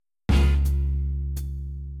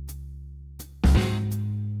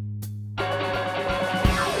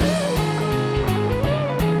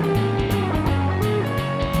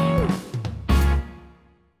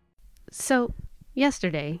So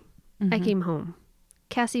yesterday, I came home.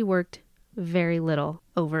 Cassie worked very little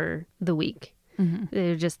over the week.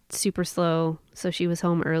 They were just super slow. So she was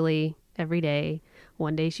home early every day.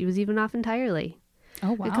 One day she was even off entirely.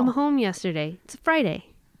 Oh, wow. I come home yesterday. It's a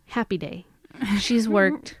Friday. Happy day. She's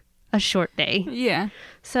worked a short day. Yeah.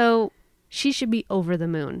 So she should be over the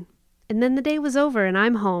moon. And then the day was over and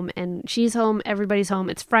I'm home and she's home. Everybody's home.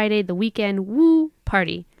 It's Friday, the weekend. Woo,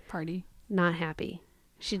 party. Not happy.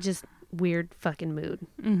 She's just weird fucking mood.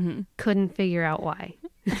 Couldn't figure out why.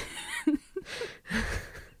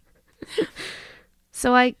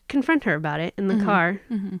 So I confront her about it in the car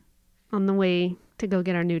on the way to go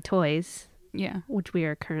get our new toys. Yeah. Which we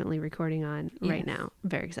are currently recording on right now. I'm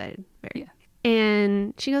very excited. Very. Yeah.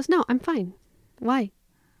 And she goes, no, I'm fine. Why? I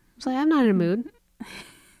was like, I'm not in a mood.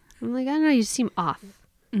 I'm like, I don't know, you seem off.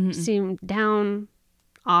 You seem down,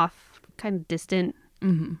 off, kind of distant,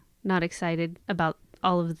 not excited about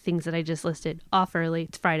all of the things that I just listed. Off early.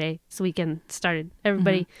 It's Friday. It's the weekend started.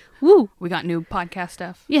 Everybody, woo! We got new podcast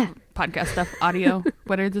stuff. Yeah. Podcast stuff, audio.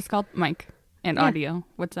 What is this called? Mic and audio.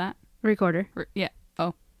 What's that? Recorder. Yeah.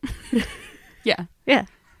 Oh. Yeah. Yeah.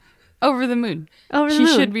 Over the moon. Over the She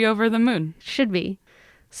moon. should be over the moon. Should be.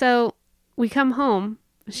 So we come home.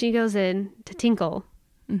 She goes in to Tinkle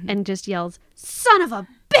and just yells, son of a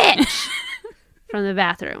bitch, from the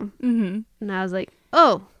bathroom. And I was like,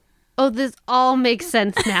 oh, this all makes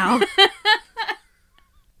sense now.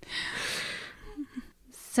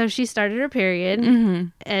 So she started her period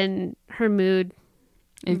and her mood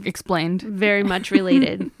Explained. very much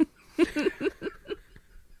related.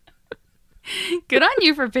 Good on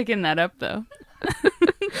you for picking that up, though.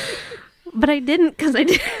 But I didn't because I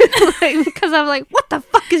was like, what the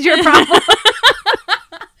fuck is your problem?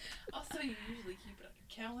 Also, you usually keep it on your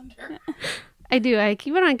calendar. I do. I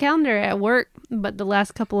keep it on calendar at work, but the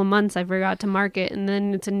last couple of months I forgot to mark it. And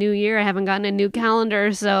then it's a new year. I haven't gotten a new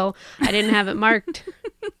calendar, so I didn't have it marked.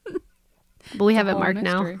 But we have it marked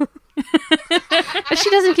now. But she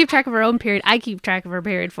doesn't keep track of her own period. I keep track of her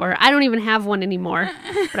period for her. I don't even have one anymore,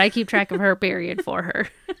 but I keep track of her period for her.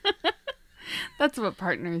 That's what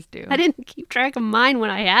partners do. I didn't keep track of mine when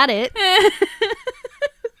I had it.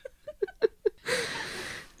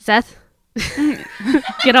 Seth,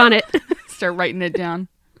 get on it. Start writing it down.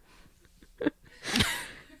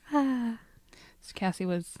 So Cassie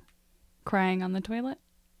was crying on the toilet?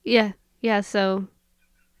 Yeah. So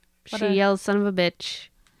she yells, son of a bitch.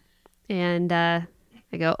 And I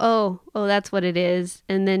go, oh, that's what it is.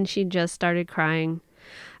 And then she just started crying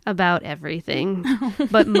about everything,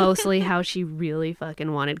 but mostly how she really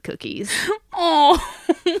fucking wanted cookies. Oh,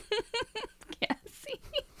 Cassie.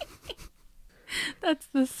 That's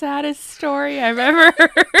the saddest story I've ever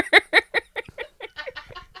heard.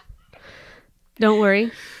 Don't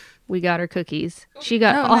worry. We got her cookies. She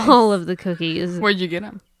got nice. all of the cookies. Where'd you get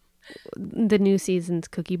them? The new season's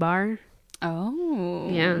cookie bar. Oh.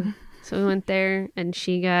 Yeah. So we went there and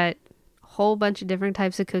she got a whole bunch of different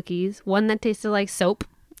types of cookies. One that tasted like soap.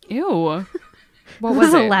 Ew. What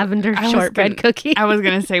was a it? lavender shortbread cookie. I was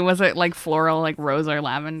going to say, was it like floral, like rose or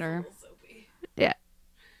lavender? Yeah.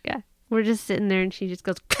 We're just sitting there and she just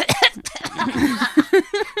goes,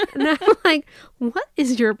 and I'm like, what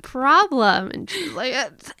is your problem? And she's like,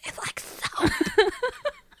 it's like soap.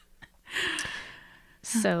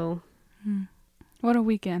 So What a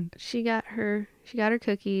weekend. she got her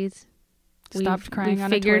cookies. Stopped crying on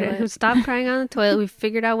the toilet. Stopped crying on the toilet. We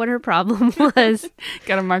figured out what her problem was.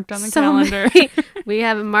 Got it marked on the calendar. We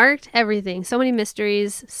have it marked, everything. So many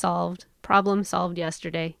mysteries solved. Problem solved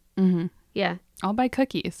yesterday. Mm-hmm. Yeah. All by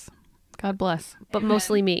cookies. God bless. But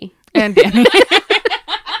mostly me. And Danny.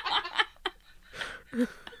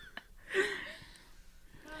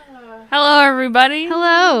 Hello, everybody.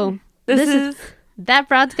 Hello. This is... That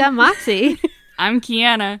Broad's Got Moxie. I'm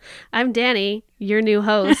Kiana. I'm Danny, your new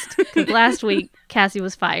host. 'Cause last week, Cassie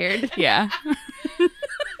was fired. Yeah.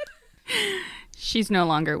 She's no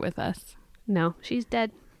longer with us. No, she's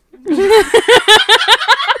dead.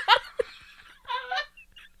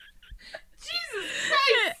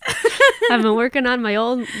 I've been working on my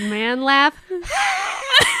old man laugh.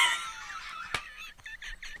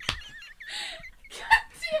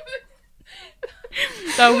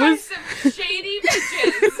 That was some shady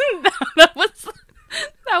bitches.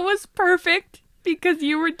 that was perfect because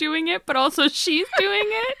you were doing it, but also she's doing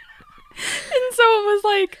it. And so it was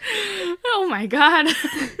like, oh my God.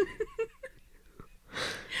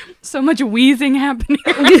 So much wheezing happening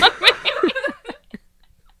around me.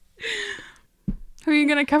 Who are you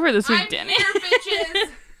going to cover this week, Danny? Here,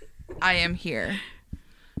 bitches. I am here.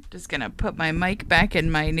 Just gonna put my mic back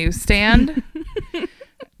in my new stand.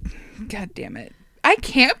 God damn it. I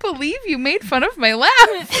can't believe you made fun of my laugh.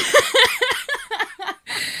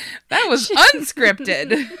 That was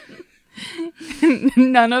unscripted.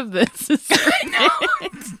 None of this is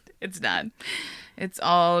It's not. It's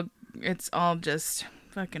all just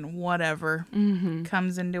fucking whatever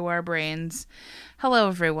comes into our brains. Hello,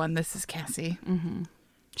 everyone. This is Cassie.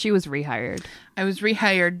 She was rehired. I was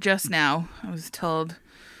rehired just now. I was told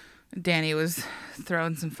Danny was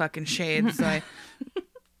throwing some fucking shade, so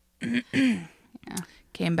I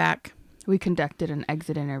came back. We conducted an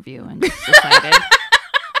exit interview and just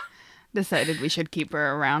decided we should keep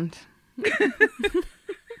her around.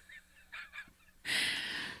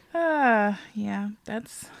 Yeah,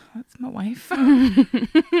 that's my wife.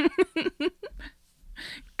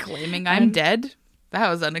 Claiming I'm dead. That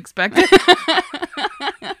was unexpected.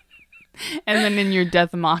 And then in your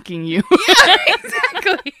death mocking you. Yeah,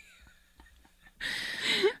 exactly.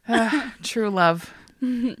 True love.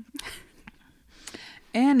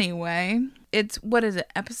 Anyway, what is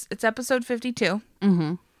it? It's episode 52.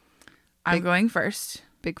 Mm-hmm. I'm going first.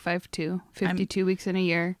 Big 5-2. 52 weeks in a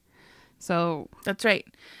year. So That's right.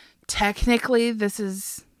 Technically, this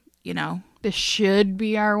is, this should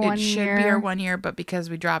be our 1 it year. should be our 1 year, but because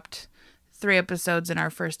we dropped 3 episodes in our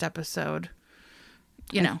first episode,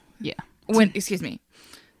 Yeah. excuse me,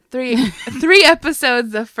 three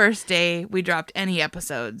episodes the first day we dropped any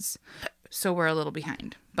episodes, so we're a little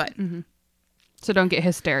behind. But So don't get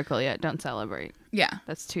hysterical yet. Don't celebrate. yeah,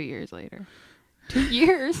 That's 2 years later. 2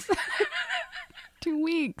 years. 2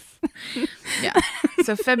 weeks. yeah.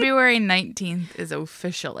 So February 19th is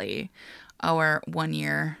officially our 1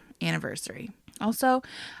 year anniversary. Also,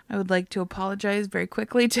 I would like to apologize very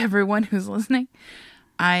quickly to everyone who's listening.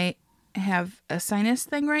 I have a sinus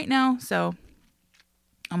thing right now, so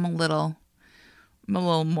I'm a little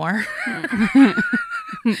more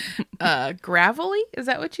gravelly. Is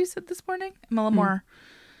that what you said this morning? I'm a little more,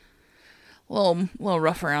 little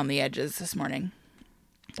rough around the edges this morning.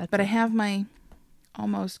 But I have my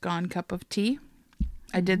almost gone cup of tea.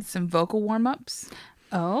 I did some vocal warm-ups.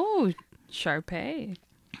 Oh, Sharpay.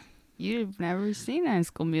 You've never seen High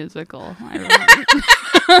School Musical.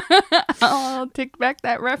 I'll take back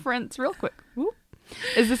that reference real quick. Whoop.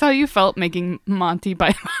 Is this how you felt making Monty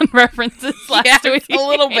Python references last week? A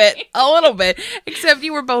little bit. Except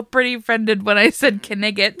you were both pretty offended when I said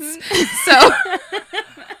Kniggets. So I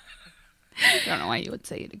don't know why you would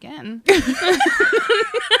say it again.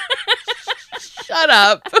 shut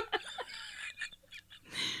up.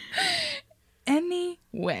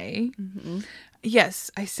 Anyway,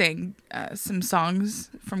 yes, I sang some songs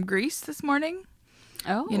from Greece this morning.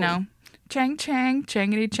 Oh. Chang Chang,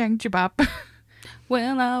 Changity Chang Chibop.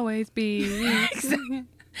 Will always be.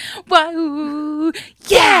 Whoa,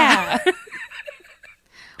 yeah.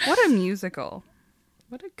 What a musical.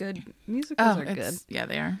 What a good. Musicals are good. Yeah,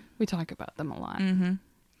 they are. We talk about them a lot. Mm-hmm.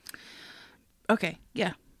 Okay,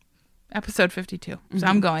 yeah. Episode 52. So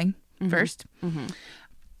I'm going first. Mm-hmm.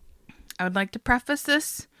 I would like to preface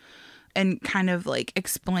this and kind of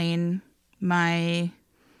explain why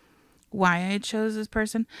I chose this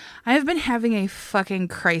person. I have been having a fucking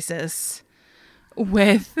crisis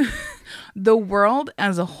with the world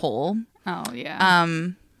as a whole. Oh, yeah.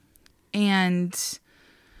 And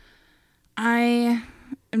I'm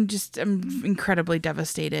incredibly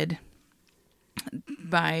devastated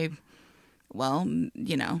by,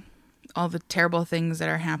 all the terrible things that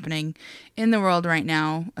are happening in the world right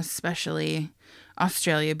now, especially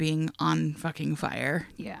Australia being on fucking fire.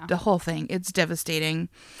 Yeah. The whole thing. It's devastating.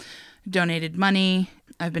 Donated money.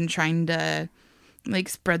 I've been trying to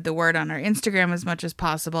spread the word on our Instagram as much as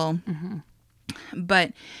possible. Mm-hmm.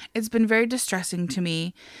 But it's been very distressing to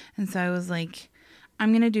me. And so I was like,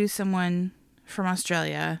 I'm going to do someone from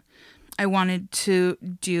Australia. I wanted to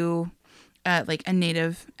do a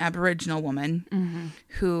native Aboriginal woman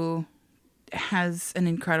who has an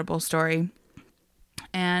incredible story.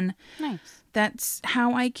 And Nice. that's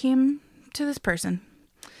how I came to this person.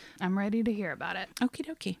 I'm ready to hear about it. Okie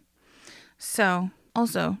dokie. So,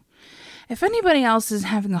 also, if anybody else is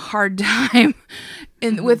having a hard time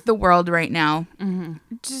with the world right now,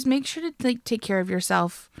 just make sure to take care of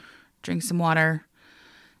yourself. Drink some water.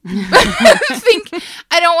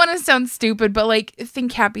 I don't want to sound stupid, but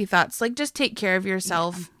think happy thoughts. Just take care of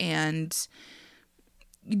yourself and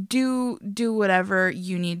do whatever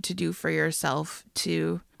you need to do for yourself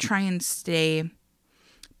to try and stay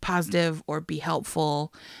positive or be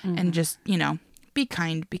helpful and just, be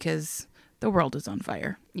kind because the world is on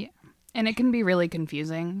fire. Yeah. And it can be really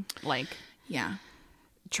confusing, Yeah.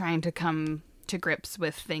 trying to come to grips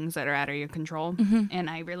with things that are out of your control. And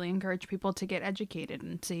I really encourage people to get educated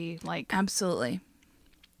and see, Absolutely.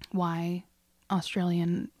 why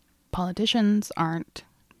Australian politicians aren't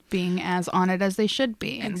being as on it as they should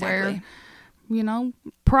be. And Exactly. where,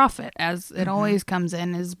 profit, as it always comes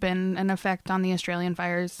in, has been an effect on the Australian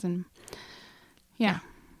fires. And yeah.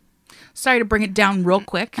 Sorry to bring it down real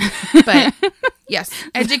quick, but yes,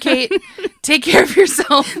 educate, take care of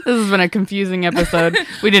yourself. This has been a confusing episode.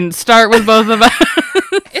 We didn't start with both of us.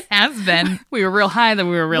 It has been. We were real high, then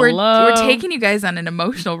we were real We're, low. we're taking you guys on an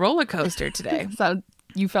emotional roller coaster today. So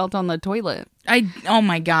you felt on the toilet. Oh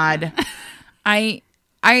my God. I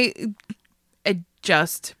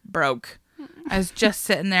just broke. I was just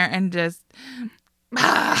sitting there and just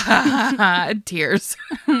tears.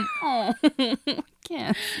 Oh,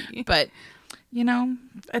 can't see. But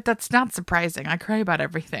that's not surprising. I cry about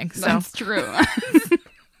everything. So That's true.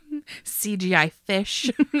 CGI fish.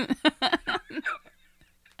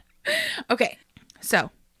 Okay.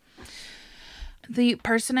 So the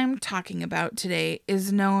person I'm talking about today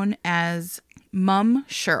is known as Mum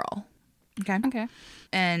Cheryl. Okay. Okay.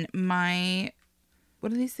 And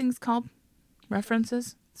what are these things called?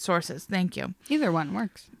 References? Sources. Thank you. Either one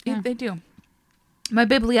works. Yeah, Yeah. they do. My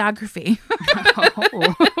bibliography.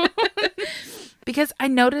 Oh. Because I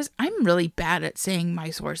notice I'm really bad at saying my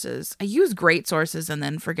sources. I use great sources and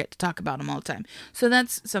then forget to talk about them all the time. So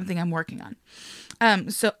that's something I'm working on.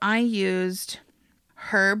 So I used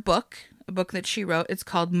her book, a book that she wrote. It's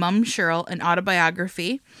called Mum Cheryl, an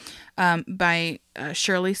autobiography by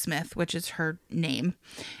Shirley Smith, which is her name.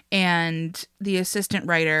 And the assistant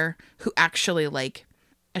writer who actually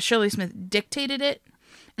Shirley Smith dictated it.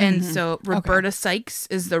 And so Roberta Sykes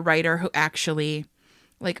is the writer who actually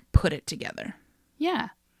put it together. Yeah.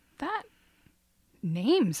 That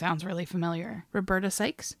name sounds really familiar. Roberta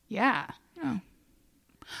Sykes? Yeah.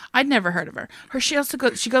 I'd never heard of her. She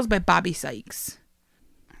goes by Bobby Sykes.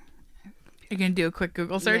 You're gonna do a quick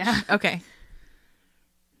Google search? Yeah. Okay.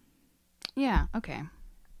 Yeah. Okay.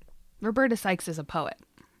 Roberta Sykes is a poet.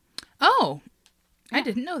 Oh, I Yeah.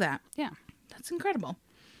 didn't know that. Yeah. That's incredible.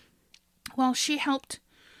 Well, she helped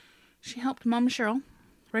Mum Cheryl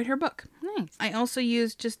write her book. Nice. I also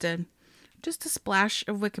used just a splash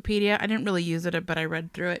of Wikipedia. I didn't really use it, but I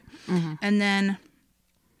read through it. And then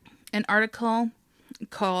an article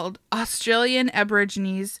called Australian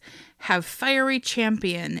Aborigines Have Fiery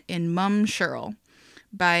Champion in Mum Cheryl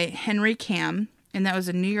by Henry Cam. And that was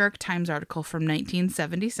a New York Times article from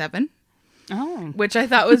 1977, Oh. which I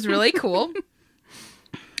thought was really cool.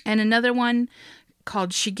 And another one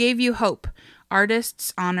called She Gave You Hope.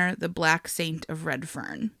 Artists Honor the Black Saint of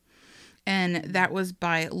Redfern. And that was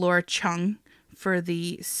by Laura Chung for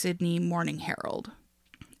the Sydney Morning Herald.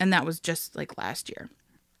 And that was just last year.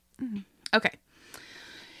 Okay.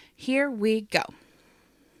 Here we go.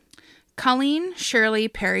 Colleen Shirley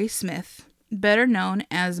Perry Smith, better known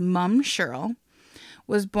as Mum Cheryl,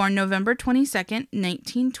 was born November 22nd,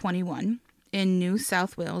 1921 in New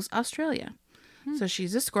South Wales, Australia. So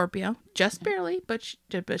she's a Scorpio, just barely, but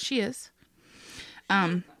she is.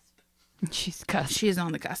 She's cussed. She is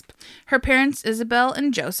on the cusp. Her parents, Isabel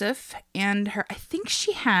and Joseph, and I think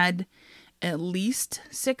she had at least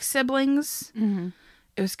 6 siblings. Mm-hmm.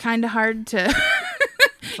 It was kind of hard to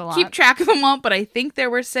It's a lot. keep track of them all, but I think there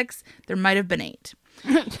were 6. There might have been 8.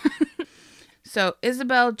 So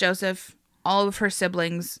Isabel, Joseph, all of her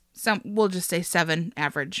siblings, we'll just say 7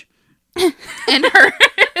 average. And her,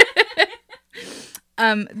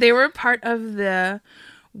 they were part of the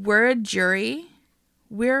Wiradjuri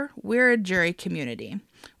community,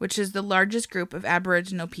 which is the largest group of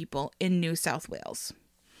Aboriginal people in New South Wales.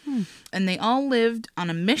 And they all lived on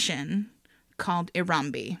a mission called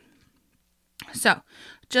Irambi. So,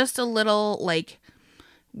 just a little I'm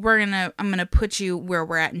gonna put you where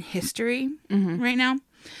we're at in history right now.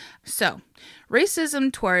 So,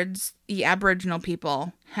 racism towards the Aboriginal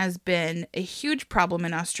people has been a huge problem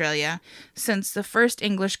in Australia since the first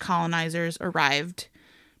English colonizers arrived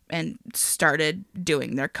and started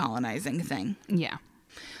doing their colonizing thing. Yeah.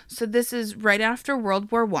 So this is right after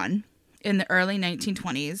World War I, in the early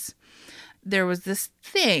 1920s. There was this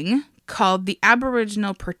thing called the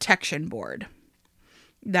Aboriginal Protection Board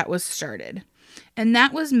that was started. And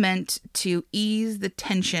that was meant to ease the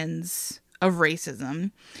tensions of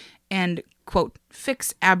racism and, quote,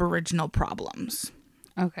 fix Aboriginal problems.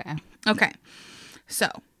 Okay. Okay, so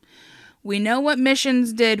we know what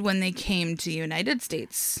missions did when they came to the United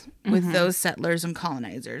States with those settlers and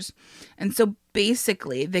colonizers. And so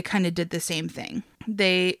basically, they kind of did the same thing.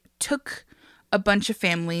 They took a bunch of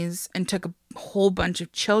families and took a whole bunch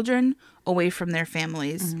of children away from their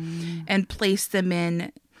families and placed them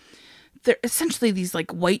in, they're essentially these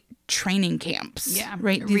white training camps. Yeah.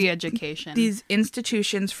 Right? Re-education. These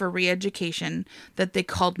institutions for re-education that they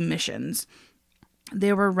called missions.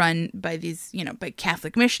 They were run by these, by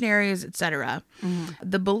Catholic missionaries, etc.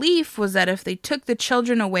 The belief was that if they took the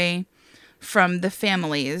children away from the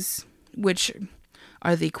families, which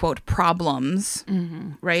are the, quote, problems,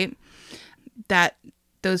 right, that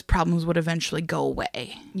those problems would eventually go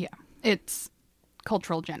away. Yeah. It's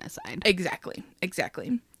cultural genocide. Exactly.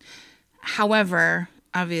 However,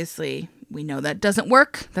 obviously, we know that doesn't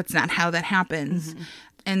work. That's not how that happens.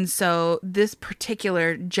 And so this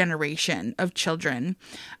particular generation of children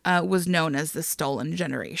was known as the stolen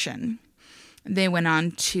generation. They went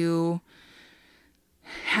on to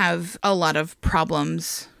have a lot of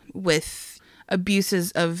problems with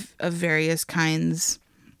abuses of various kinds.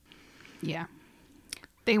 Yeah.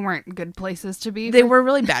 They weren't good places to be. They were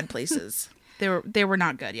really bad places. They were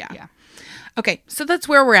not good, Yeah. Okay, so that's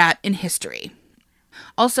where we're at in history.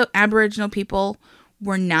 Also, Aboriginal people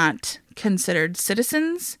were not considered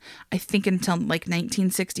citizens, I think, until like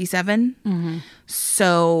 1967.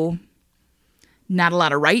 So not a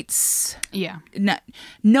lot of rights. Yeah.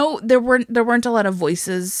 There weren't a lot of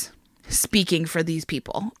voices speaking for these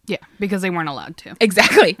people. Yeah. Because they weren't allowed to.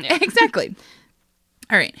 Exactly. Exactly.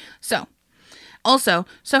 All right. So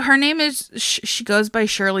her name is, she goes by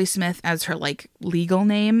Shirley Smith as her like legal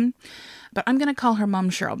name, but I'm going to call her Mom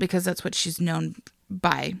Cheryl because that's what she's known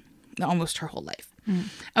by almost her whole life.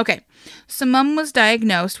 Okay. So Mom was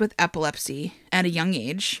diagnosed with epilepsy at a young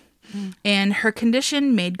age, and her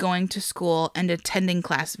condition made going to school and attending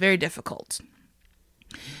class very difficult.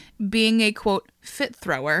 Being a, quote, fit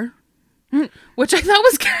thrower, which I thought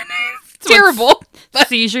was kind of terrible.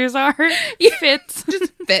 Seizures are fits.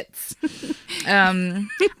 Just fits.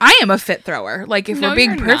 I am a fit thrower. Like, if we're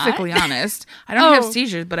being perfectly honest, I don't have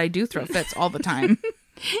seizures, but I do throw fits all the time.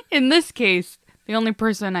 In this case, the only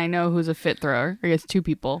person I know who's a fit thrower, I guess two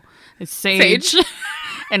people, is Sage.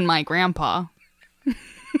 And my grandpa.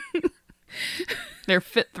 They're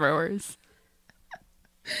fit throwers.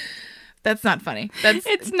 That's not funny.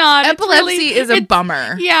 It's not. Epilepsy is a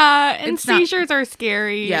bummer. Yeah, and seizures are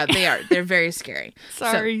scary. Yeah, they are. They're very scary.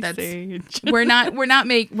 Sorry, Sage. We're not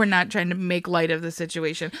trying to make light of the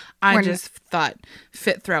situation. I just thought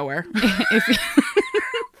fit thrower.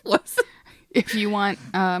 If you want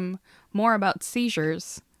more about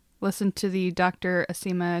seizures, listen to the Dr.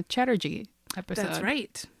 Asima Chatterjee episode. That's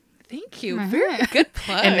right. Thank you. Very good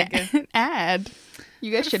plug. An ad.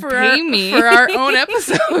 You guys should for pay me for our own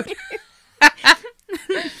episode.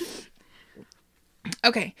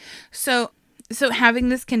 Okay, so having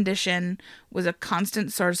this condition was a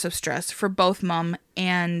constant source of stress for both Mom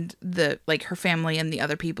and her family and the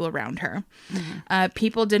other people around her.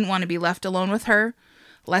 People didn't want to be left alone with her,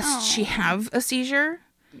 lest she have a seizure,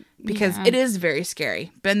 because it is very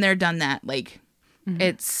scary. Been there, done that. Like,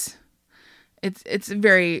 it's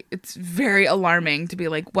very alarming to be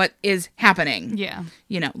like, what is happening? Yeah.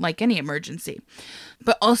 Like any emergency.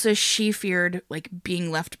 But also she feared like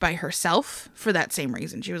being left by herself for that same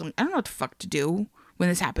reason. She was like, I don't know what the fuck to do when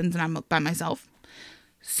this happens and I'm by myself.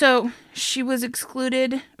 So she was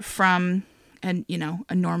excluded from a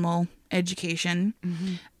normal education.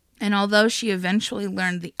 And although she eventually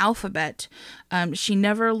learned the alphabet, she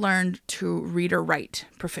never learned to read or write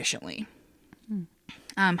proficiently.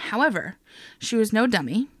 However, she was no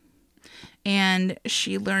dummy, and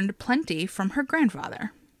she learned plenty from her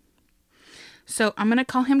grandfather. So I'm going to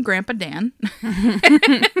call him Grandpa Dan.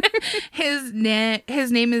 His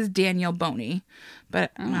name is Daniel Boney,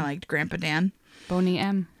 but I liked Grandpa Dan. Boney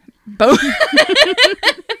M. That's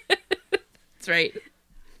right.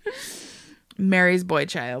 Mary's boy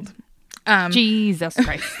child. Jesus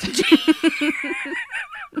Christ.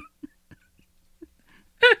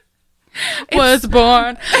 Was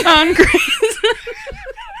born on Christmas.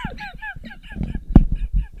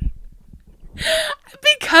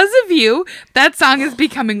 Because of you, that song is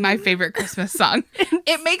becoming my favorite Christmas song.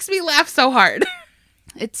 It makes me laugh so hard.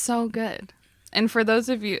 It's so good. And for those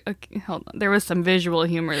of you, okay, hold on, there was some visual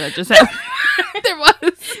humor that just happened. There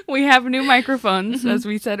was. We have new microphones, as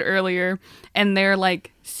we said earlier, and they're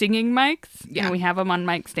like singing mics. Yeah. And we have them on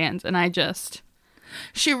mic stands, and I just...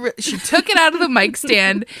 She took it out of the mic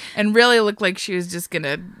stand and really looked like she was just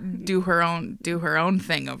gonna do her own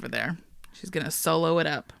thing over there. She's gonna solo it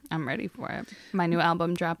up. I'm ready for it. My new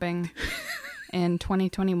album dropping in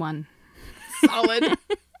 2021. Solid.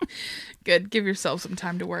 Good. Give yourself some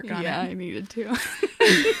time to work on it. Yeah, I needed to.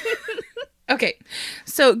 Okay,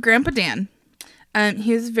 so Grandpa Dan,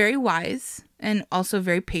 he was very wise and also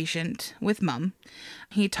very patient with Mom.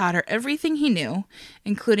 He taught her everything he knew,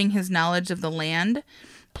 including his knowledge of the land,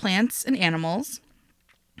 plants, and animals,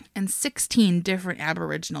 and 16 different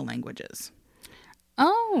Aboriginal languages.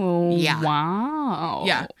 Oh, Yeah. wow.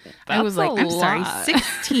 Yeah. I That's was like, a I'm sorry, lot.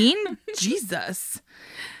 16? Jesus.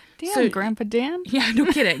 Damn, So- Grandpa Dan. Yeah,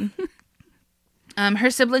 no kidding. Her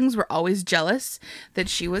siblings were always jealous that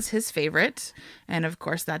she was his favorite. And of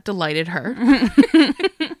course, that delighted her.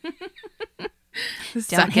 Don't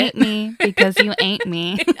Suck hate it. me because you ain't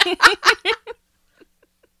me.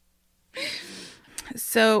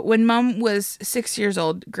 So when Mom was 6 years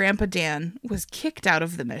old, Grandpa Dan was kicked out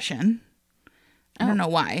of the mission. I don't know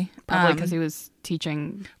why. Probably because he was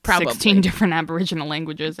teaching probably. 16 different Aboriginal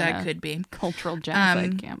languages in That a could be. cultural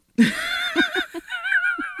genocide camp.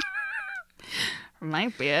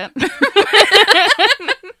 Might be it.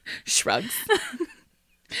 Shrugs.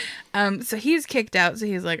 So he's kicked out. So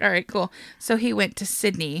he's like, all right, cool. So he went to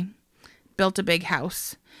Sydney, built a big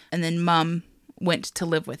house, and then Mom went to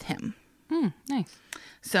live with him. Nice.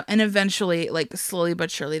 So, and eventually, like slowly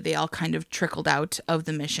but surely, they all kind of trickled out of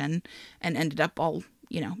the mission and ended up all,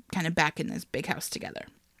 kind of back in this big house together.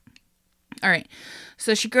 All right.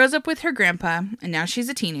 So she grows up with her grandpa, and now she's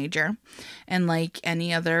a teenager. And like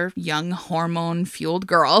any other young hormone-fueled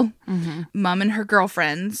girl, Mom and her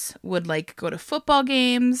girlfriends would like go to football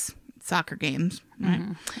games, soccer games,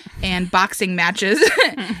 right? And boxing matches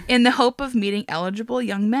in the hope of meeting eligible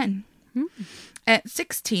young men. At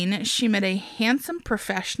 16, she met a handsome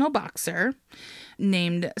professional boxer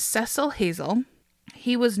named Cecil Hazel.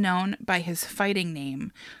 He was known by his fighting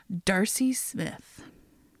name, Darcy Smith.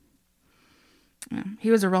 Yeah, he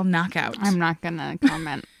was a real knockout. I'm not going to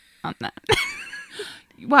comment on that.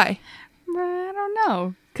 Why? I don't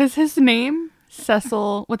know. Because his name,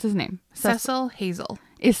 Cecil, what's his name? Cecil Hazel.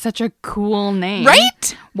 Is such a cool name.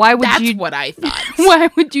 Right? Why would That's you what I thought. Why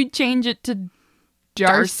would you change it to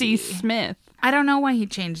Darcy. Darcy Smith? I don't know why he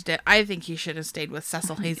changed it. I think he should have stayed with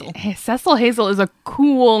Cecil Hazel. Hey, Cecil Hazel is a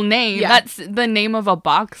cool name. Yeah. That's the name of a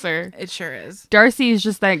boxer. It sure is. Darcy is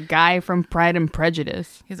just that guy from Pride and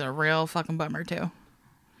Prejudice. He's a real fucking bummer, too.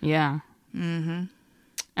 Yeah. Mm-hmm.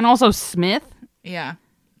 And also Smith. Yeah.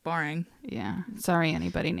 Boring. Yeah. Sorry,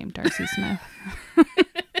 anybody named Darcy Smith.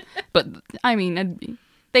 But, I mean,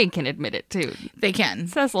 they can admit it, too. They can.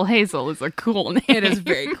 Cecil Hazel is a cool name. It is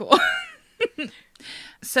very cool.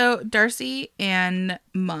 So Darcy and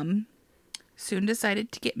Mum soon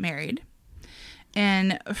decided to get married.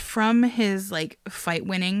 And from his like fight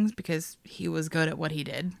winnings, because he was good at what he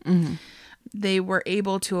did, they were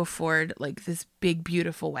able to afford like this big,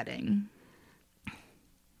 beautiful wedding.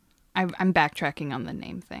 I'm backtracking on the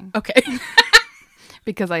name thing. Okay.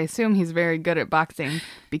 Because I assume he's very good at boxing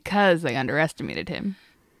because they underestimated him.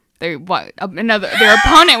 Their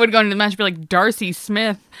opponent would go into the match and be like, Darcy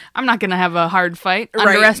Smith, I'm not going to have a hard fight. Right.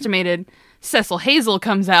 Underestimated. Cecil Hazel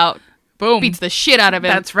comes out, Boom. beats the shit out of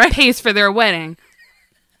him. That's right. Pays for their wedding.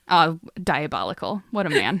 Diabolical. What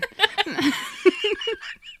a man. I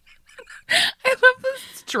love the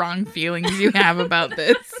strong feelings you have about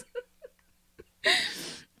this.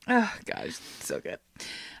 Oh, gosh. So good.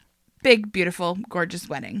 Big, beautiful, gorgeous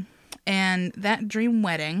wedding. And that dream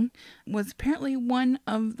wedding was apparently one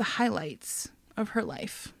of the highlights of her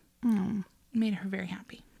life. It made her very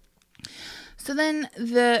happy. So then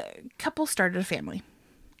the couple started a family.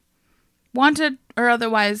 Wanted or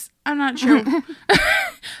otherwise, I'm not sure.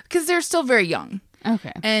 Because they're still very young.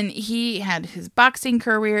 Okay. And he had his boxing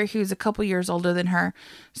career. He was a couple years older than her.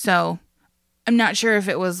 So I'm not sure if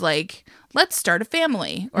it was like, let's start a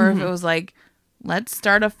family. Or if it was like, let's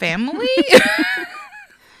start a family.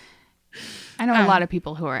 I know a lot of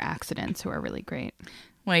people who are accidents who are really great.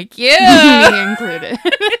 Like, yeah. Me included.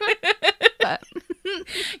 But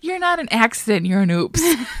You're not an accident. You're an oops.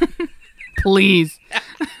 please.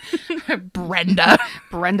 Brenda.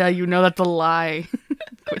 Brenda, you know that's a lie.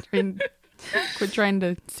 Quit trying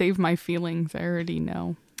to save my feelings. I already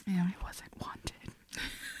know. Yeah. I wasn't wanted.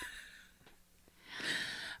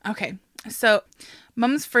 Okay. So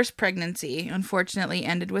Mom's first pregnancy unfortunately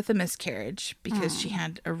ended with a miscarriage because she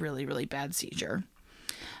had a really, really bad seizure.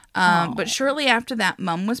 But shortly after that,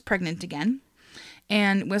 Mom was pregnant again.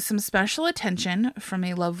 And with some special attention from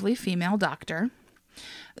a lovely female doctor,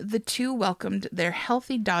 the two welcomed their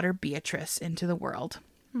healthy daughter Beatrice into the world.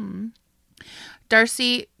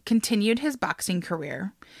 Darcy continued his boxing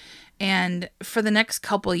career and for the next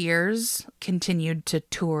couple years continued to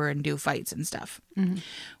tour and do fights and stuff,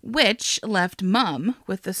 which left Mom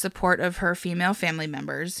with the support of her female family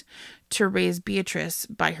members to raise Beatrice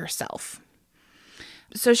by herself.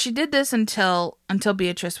 So she did this until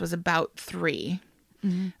Beatrice was about 3.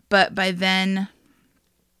 But by then,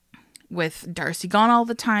 with Darcy gone all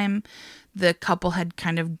the time, the couple had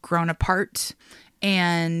kind of grown apart,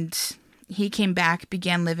 and he came back,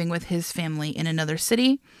 began living with his family in another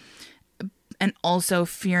city, and also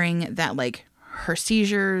fearing that like her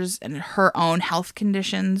seizures and her own health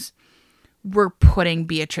conditions were putting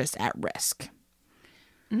Beatrice at risk.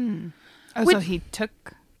 Oh, Which- so he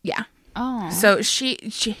took. Yeah. Oh. So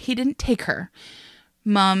he didn't take her.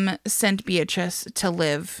 Mom sent Beatrice to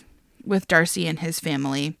live with Darcy and his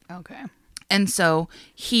family. Okay. And so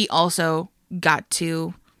he also got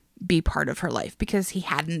to be part of her life because he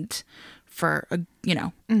hadn't for,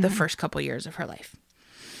 the first couple years of her life.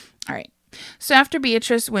 All right. So after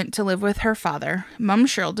Beatrice went to live with her father, Mom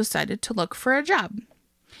Cheryl decided to look for a job.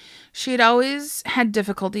 She had always had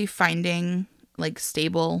difficulty finding like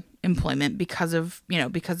stable employment because of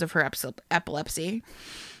her epilepsy.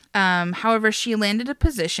 However, she landed a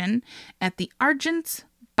position at the Argent's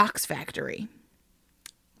box factory.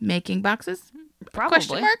 Making boxes? Probably.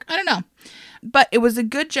 Question mark? I don't know. But it was a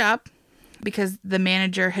good job because the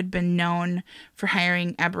manager had been known for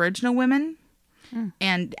hiring Aboriginal women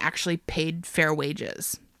and actually paid fair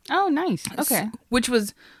wages. Oh, nice. Okay. Which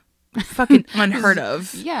was fucking unheard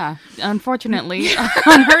of. Yeah. Unfortunately,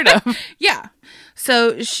 unheard of. Yeah.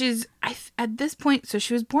 So she's at this point, so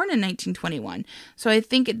she was born in 1921. So I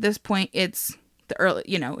think at this point it's the early,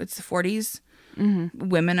 it's the 40s. Mm-hmm.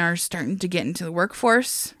 Women are starting to get into the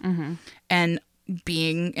workforce. Mm-hmm. And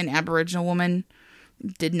being an Aboriginal woman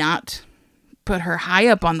did not put her high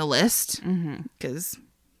up on the list because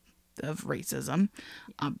of racism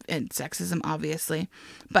and sexism, obviously.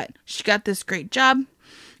 But she got this great job.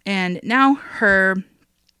 And now her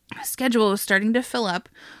schedule is starting to fill up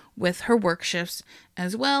with her work shifts,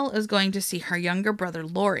 as well as going to see her younger brother,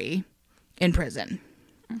 Laurie, in prison.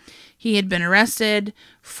 He had been arrested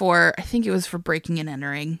for, I think it was for breaking and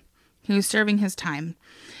entering. He was serving his time.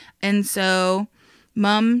 And so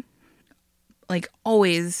Mom, like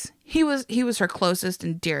always, he was her closest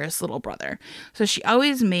and dearest little brother. So she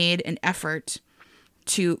always made an effort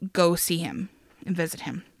to go see him and visit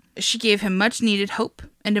him. She gave him much needed hope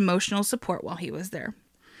and emotional support while he was there.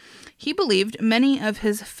 He believed many of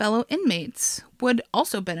his fellow inmates would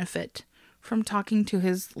also benefit from talking to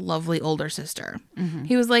his lovely older sister. Mm-hmm.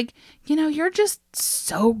 He was like, you're just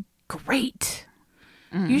so great.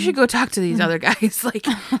 You should go talk to these other guys. Like,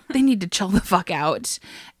 they need to chill the fuck out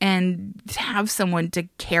and have someone to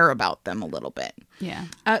care about them a little bit. Yeah.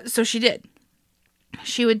 So she did.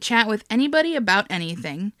 She would chat with anybody about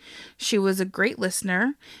anything. She was a great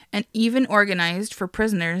listener and even organized for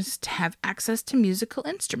prisoners to have access to musical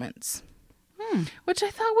instruments, which I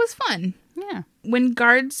thought was fun. Yeah. When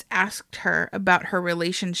guards asked her about her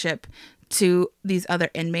relationship to these other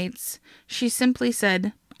inmates, she simply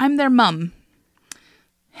said, "I'm their mum."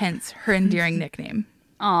 Hence her endearing nickname.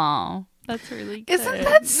 Oh, that's really good. Isn't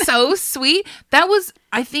that so sweet? That was,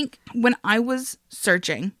 I think, when I was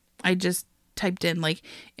searching, I just typed in like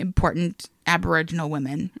important Aboriginal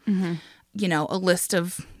women. Mm-hmm. A list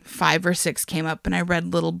of 5 or 6 came up and I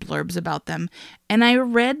read little blurbs about them. And I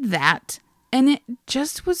read that and it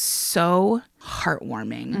just was so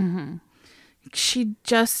heartwarming. Mm-hmm. She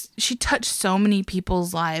touched so many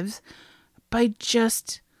people's lives by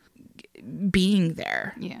just being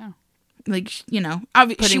there. Yeah. Like,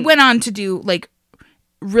 she went on to do like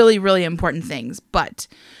really, really important things, but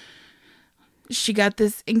she got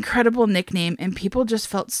this incredible nickname and people just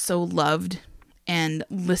felt so loved and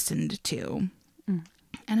listened to. Mm.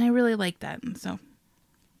 And I really like that. And so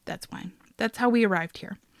that's why. That's how we arrived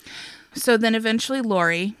here. So then eventually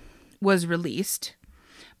Laurie was released,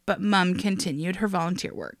 but Mom continued her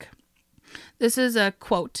volunteer work. This is a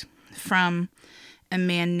quote from a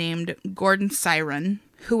man named Gordon Siren,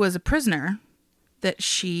 who was a prisoner that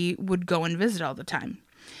she would go and visit all the time.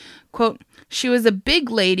 Quote, "She was a big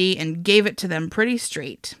lady and gave it to them pretty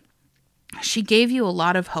straight. She gave you a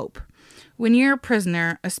lot of hope. When you're a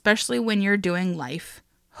prisoner, especially when you're doing life,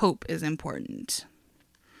 hope is important."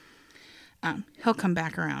 He'll come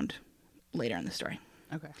back around later in the story.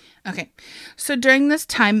 Okay. So during this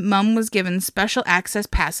time, Mom was given special access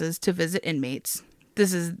passes to visit inmates.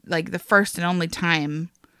 This is like the first and only time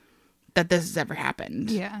that this has ever happened.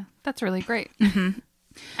 Yeah, that's really great. Mm-hmm.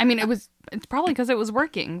 I mean, it's probably because it was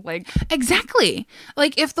working. Like, exactly.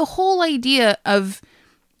 Like, if the whole idea of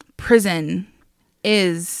prison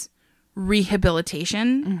is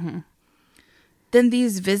rehabilitation, then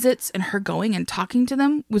these visits and her going and talking to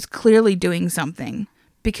them was clearly doing something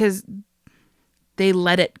because they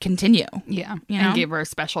let it continue. Yeah. And gave her a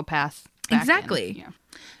special pass. Exactly. Yeah.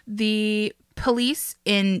 The police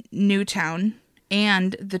in Newtown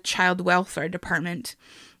and the Child Welfare Department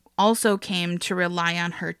also came to rely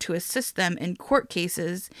on her to assist them in court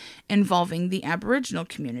cases involving the Aboriginal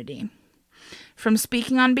community. From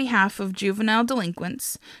speaking on behalf of juvenile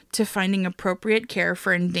delinquents to finding appropriate care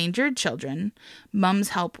for endangered children, Mum's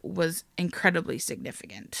help was incredibly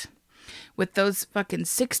significant. With those fucking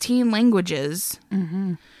 16 languages,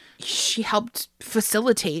 she helped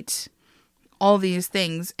facilitate all these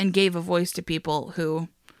things and gave a voice to people who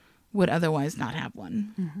would otherwise not have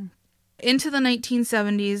one. Into the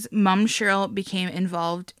 1970s, Mum Cheryl became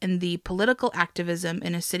involved in the political activism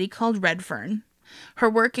in a city called Redfern. Her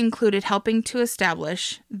work included helping to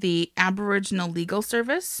establish the Aboriginal Legal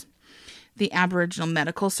Service, the Aboriginal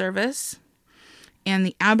Medical Service, and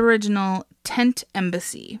the Aboriginal Tent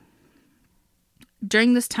Embassy.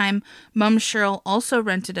 During this time, Mum Cheryl also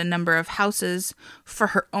rented a number of houses for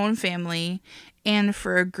her own family and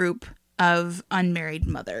for a group of unmarried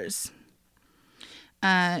mothers.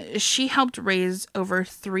 She helped raise over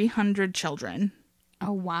 300 children.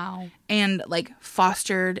 Oh, wow. And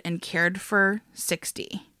fostered and cared for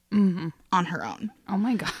 60 on her own. Oh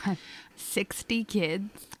my God. 60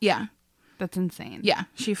 kids. Yeah. That's insane. Yeah.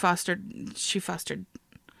 She fostered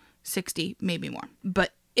 60, maybe more.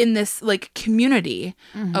 But in this community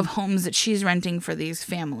of homes that she's renting for these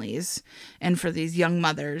families and for these young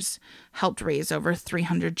mothers, helped raise over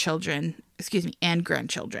 300 children, and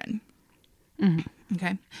grandchildren.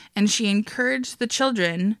 Okay. And she encouraged the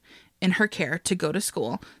children in her care to go to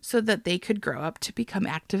school so that they could grow up to become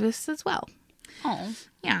activists as well. Oh.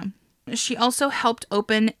 Yeah. She also helped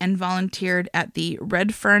open and volunteered at the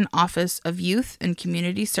Redfern Office of Youth and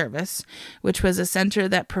Community Service, which was a center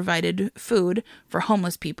that provided food for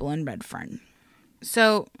homeless people in Redfern.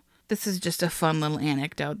 So this is just a fun little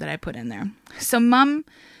anecdote that I put in there. So Mum,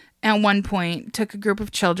 at one point, took a group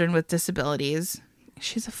of children with disabilities.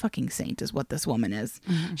 She's a fucking saint is what this woman is.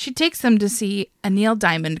 She takes them to see a Neil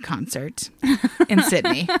Diamond concert in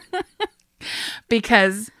Sydney.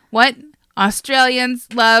 Because what? Australians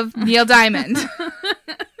love Neil Diamond.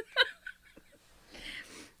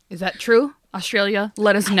 Is that true? Australia,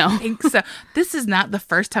 let us know. I think so. This is not the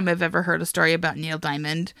first time I've ever heard a story about Neil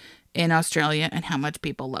Diamond in Australia and how much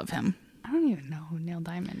people love him. I don't even know who Neil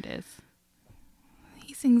Diamond is.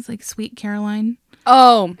 He sings Sweet Caroline.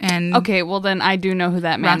 Oh. And okay, well then I do know who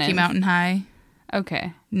that man Rocky is. Mountain High.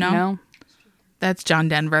 Okay. No? That's John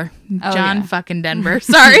Denver. Oh, John yeah. fucking Denver.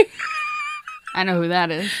 Sorry. I know who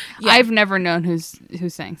that is. Yeah. I've never known who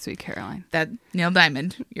sang Sweet Caroline. That Neil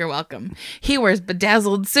Diamond. You're welcome. He wears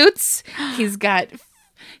bedazzled suits. He's got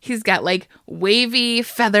wavy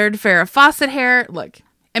feathered Farrah Fawcett hair. Look,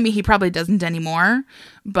 I mean, he probably doesn't anymore,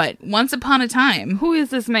 but once upon a time, Who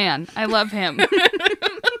is this man? I love him.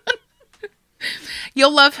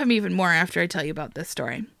 you'll love him even more after I tell you about this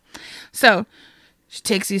story. So she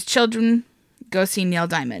takes these children, go see Neil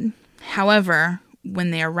Diamond. However,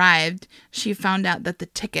 when they arrived, she found out that the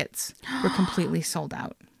tickets were completely sold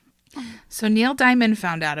out. So Neil Diamond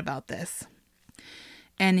found out about this,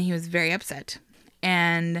 and he was very upset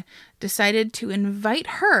and decided to invite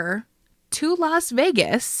her to Las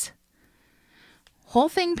Vegas, whole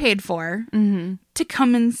thing paid for, to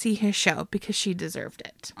come and see his show because she deserved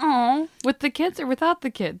it. Oh, with the kids or without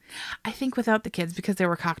the kids? I think without the kids because there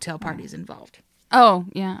were cocktail parties involved. Oh,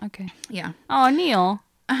 yeah, okay. Yeah. Oh, Neil.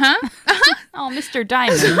 Oh, Mr.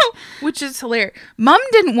 Diamond. Which is hilarious. Mom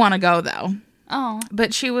didn't want to go, though. Oh.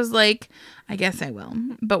 But she was like, I guess I will.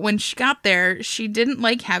 But when she got there, she didn't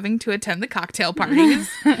like having to attend the cocktail parties,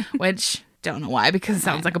 which, don't know why, because it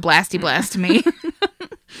sounds like a blasty blast to me.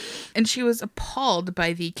 And she was appalled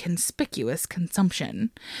by the conspicuous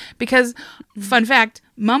consumption. Because, fun fact,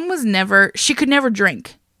 Mom she could never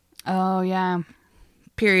drink. Oh, yeah.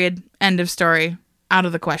 Period. End of story. Out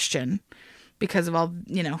of the question. Because of all,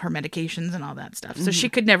 her medications and all that stuff. So she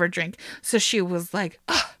could never drink. So she was like,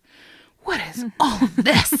 oh, what is all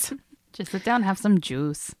this? Just sit down and have some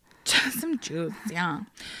juice. Just some juice, yeah.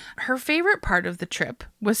 Her favorite part of the trip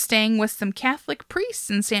was staying with some Catholic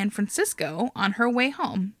priests in San Francisco on her way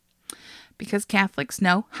home. Because Catholics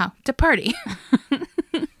know how to party.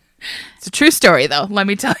 It's a true story, though, let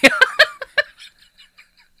me tell you.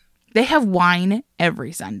 They have wine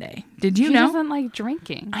every Sunday. Did you know? She doesn't like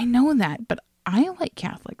drinking. I know that, but I like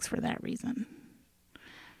Catholics for that reason.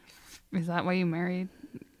 Is that why you married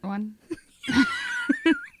one?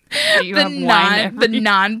 You have wine the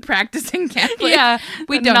non-practicing Catholic. Yeah,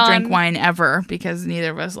 we don't drink wine ever because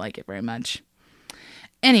neither of us like it very much.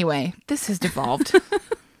 Anyway, this has devolved.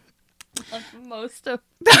 Like most of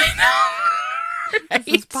I know. Right?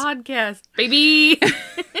 this podcast, baby.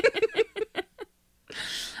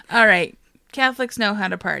 All right. Catholics know how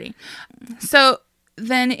to party. So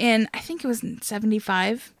then I think it was in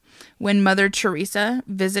 1975, when Mother Teresa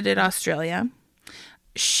visited Australia,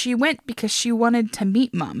 she went because she wanted to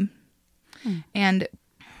meet Mum. And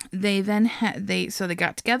they then so they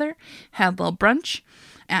got together, had a little brunch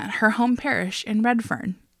at her home parish in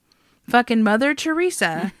Redfern. Fucking Mother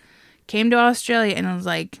Teresa came to Australia and was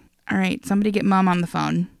like, all right, somebody get Mom on the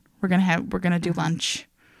phone. We're gonna do lunch.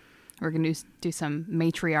 We're going to do some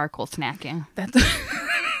matriarchal snacking.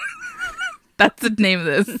 That's the name of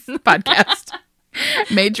this podcast.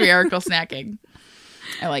 Matriarchal snacking.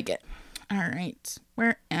 I like it. All right.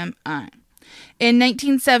 Where am I? In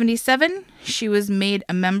 1977, she was made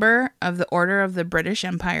a member of the Order of the British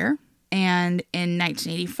Empire. And in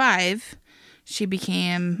 1985, she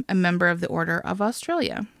became a member of the Order of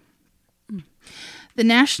Australia. The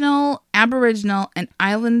National Aboriginal and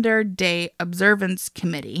Islander Day Observance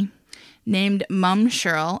Committee named Mum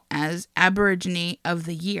Shirl as Aborigine of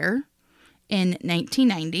the Year in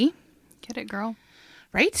 1990. Get it, girl?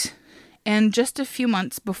 Right? And just a few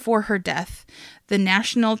months before her death, the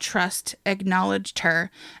National Trust acknowledged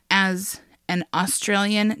her as an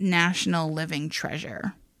Australian National Living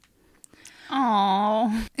Treasure.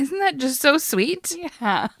 Oh, Isn't that just so sweet?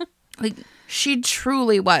 yeah. Like, she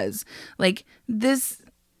truly was. Like,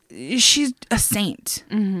 she's a saint.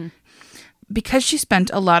 Mm-hmm. Because she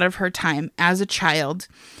spent a lot of her time as a child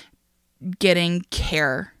getting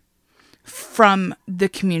care from the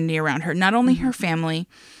community around her. Not only her family,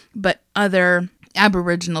 but other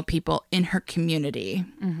Aboriginal people in her community.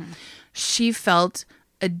 She felt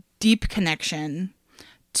a deep connection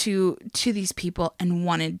to these people and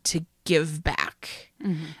wanted to give back.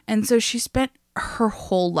 And so she spent her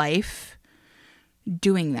whole life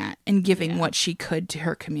doing that and giving what she could to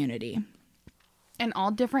her community. And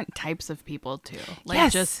all different types of people, too. Like,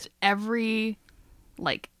 Yes. just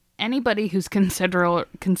anybody who's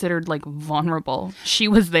considered like vulnerable, she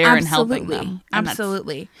was there and helping them. And that's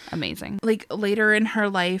Absolutely. amazing. Like, later in her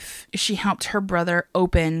life, she helped her brother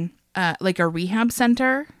open a rehab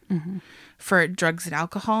center for drugs and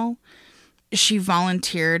alcohol. She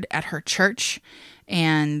volunteered at her church,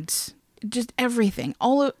 and just everything.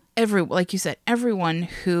 Like you said, everyone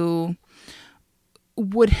who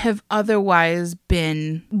would have otherwise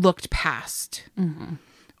been looked past.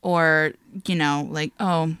 Or, like,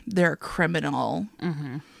 oh, they're a criminal.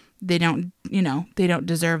 They don't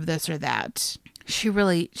deserve this or that. She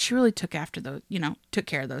really took after those, took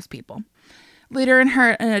care of those people. Later in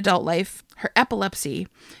her adult life, her epilepsy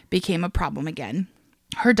became a problem again.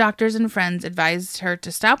 Her doctors and friends advised her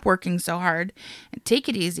to stop working so hard and take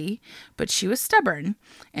it easy, but she was stubborn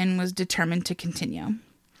and was determined to continue.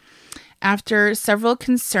 After several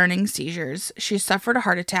concerning seizures, she suffered a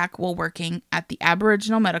heart attack while working at the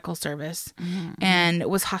Aboriginal Medical Service and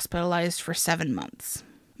was hospitalized for 7 months.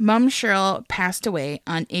 Mum Shirl passed away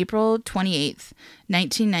on April 28th,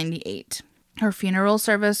 1998. Her funeral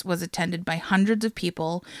service was attended by hundreds of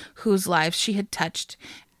people whose lives she had touched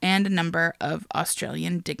and a number of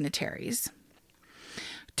Australian dignitaries.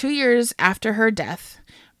 2 years after her death,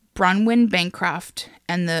 Bronwyn Bancroft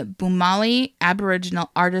and the Boomali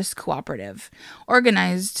Aboriginal Artists Cooperative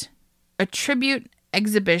organized a tribute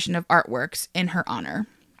exhibition of artworks in her honor.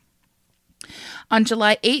 On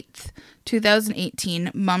July 8th,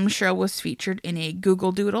 2018, Mum Shirl was featured in a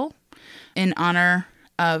Google Doodle in honor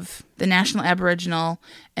of the National Aboriginal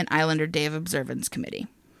and Islander Day of Observance Committee.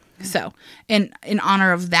 So, in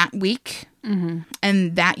honor of that week,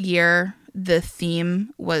 and that year, the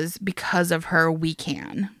theme was because of her, we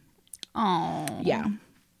can. Oh, Yeah.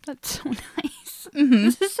 that's so nice.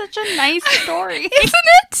 This is such a nice story.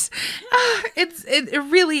 Isn't it? It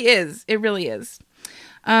really is. It really is.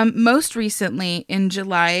 Most recently, in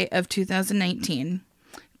July of 2019,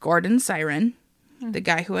 Gordon Siren, the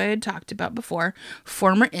guy who I had talked about before,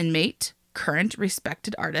 former inmate, current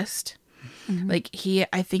respected artist,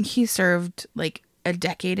 I think he served like a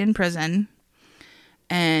decade in prison.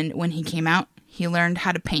 And when he came out, he learned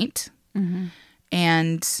how to paint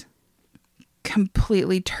and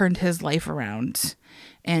completely turned his life around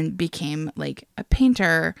and became like a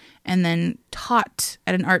painter and then taught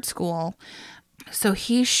at an art school. So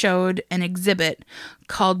he showed an exhibit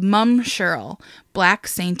called Mum Shirl, Black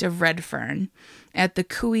Saint of Redfern, at the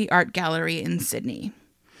Cooey Art Gallery in Sydney.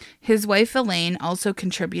 His wife Elaine also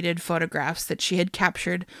contributed photographs that she had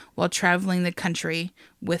captured while traveling the country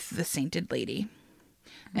with the sainted lady.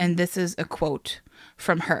 And this is a quote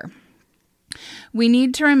from her. "We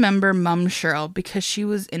need to remember Mum Shirl because she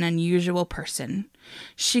was an unusual person.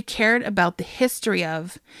 She cared about the history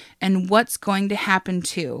of and what's going to happen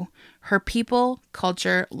to her people,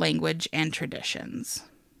 culture, language, and traditions."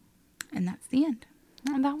 And that's the end.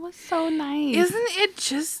 Oh, that was so nice. Isn't it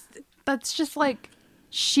just... That's just like,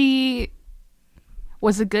 she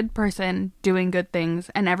was a good person doing good things,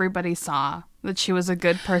 and everybody saw that she was a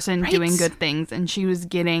good person Right. doing good things, and she was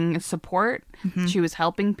getting support. She was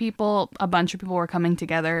helping people. A bunch of people were coming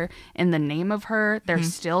together in the name of her. They're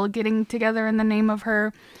still getting together in the name of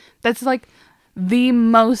her. That's like the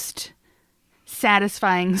most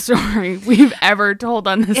satisfying story we've ever told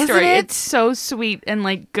on this Isn't story. it? It's so sweet and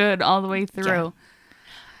like good all the way through.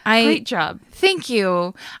 I Great job. Thank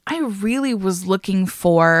you. I really was looking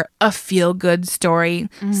for a feel-good story,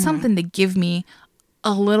 something to give me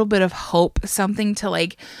a little bit of hope, something to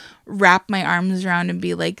like wrap my arms around and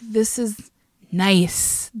be like, this is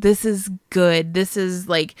nice. This is good. This is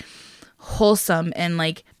like wholesome and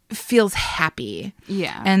like feels happy.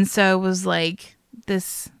 Yeah. And so it was like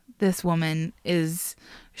this woman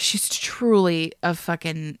she's truly a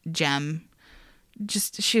fucking gem.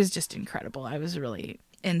 She was just incredible. I was really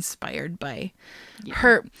inspired by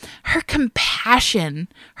her compassion,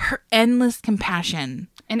 her endless compassion.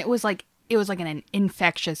 And it was like an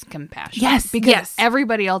infectious compassion. Yes, because yes.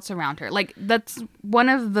 everybody else around her, like that's one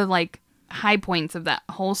of the like high points of that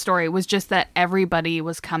whole story was just that everybody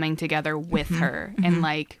was coming together with her and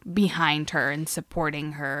like behind her and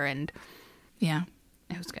supporting her, and Yeah.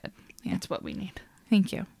 it was good. It's what we need.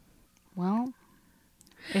 Thank you. Well,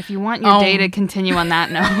 if you want your day to continue on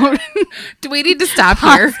that note, Do we need to stop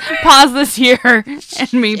here? pause this here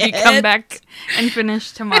and maybe come back and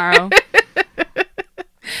finish tomorrow.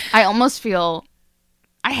 I almost feel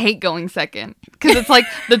I hate going second because it's like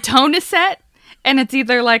the tone is set and it's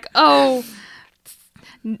either like, oh,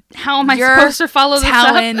 how am I You're supposed to follow this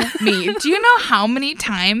telling up? me. Do you know how many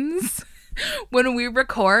times when we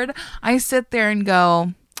record, I sit there and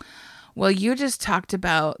go, well, you just talked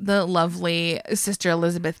about the lovely Sister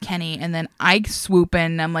Elizabeth Kenny, and then I swoop in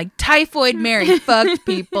and I'm like, Typhoid Mary fucked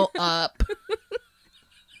people up.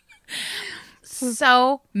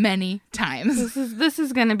 So many times. This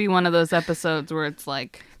is going to be one of those episodes where it's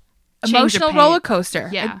like change of Emotional pace. roller coaster.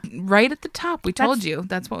 Yeah. Right at the top. We told That's- you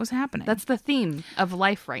that's what was happening. That's the theme of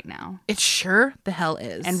life right now. It sure the hell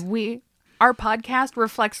is. And our podcast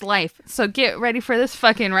reflects life. So get ready for this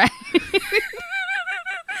fucking ride.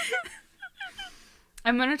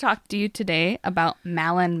 I'm going to talk to you today about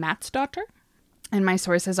Malin Matsdottir. And my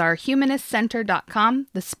sources are humanistcenter.com,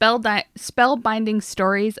 the spellbinding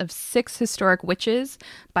stories of 6 historic witches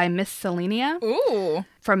by Miss Selenia, Ooh.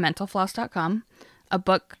 from mentalfloss.com, a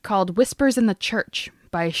book called Whispers in the Church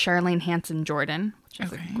by Charlene Hanson Jordan, which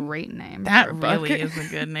is a great name. That for a book. really is a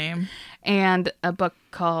good name. And a book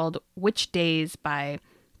called Witch Days by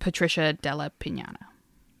Patricia Della Pignana.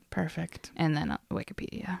 Perfect. And then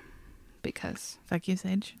Wikipedia. Because, Fuck you,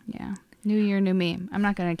 Sage. yeah, new year, new me. I'm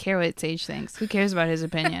not going to care what Sage thinks. Who cares about his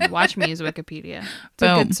opinion? Watch me use Wikipedia. It's a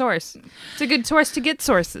Boom. good source. It's a good source to get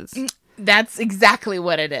sources. That's exactly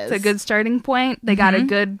what it is. It's a good starting point. They got a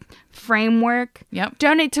good framework. Yep.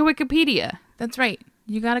 Donate to Wikipedia. That's right.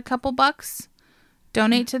 You got a couple bucks,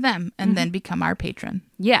 donate to them, and then become our patron.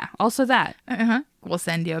 Yeah, also that. Uh-huh. We'll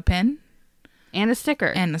send you a pin And a sticker.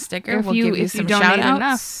 and a sticker. If We'll you- give you if you some donate shout outs.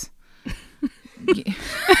 enough.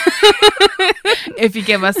 If you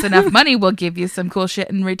give us enough money, we'll give you some cool shit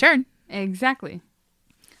in return. Exactly.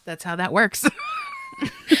 That's how that works.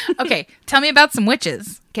 Okay, tell me about some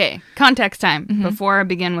witches. Okay, context time before I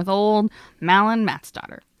begin with old Malin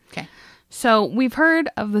Matsdottir. Okay. So we've heard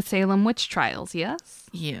of the Salem witch trials, yes?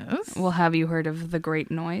 Yes. Well, have you heard of the Great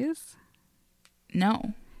Noise?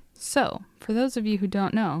 No. So, for those of you who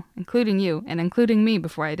don't know, including you and including me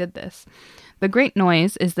before I did this, the Great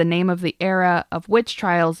Noise is the name of the era of witch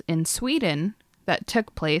trials in Sweden that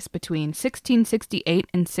took place between 1668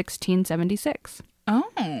 and 1676,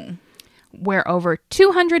 Oh. where over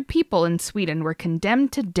 200 people in Sweden were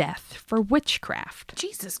condemned to death for witchcraft.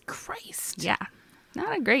 Jesus Christ. Yeah,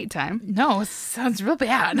 not a great time. No, it sounds real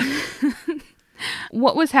bad.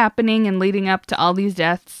 What was happening and leading up to all these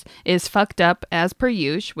deaths is fucked up as per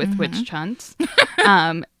usual with witch hunts.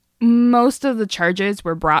 Most of the charges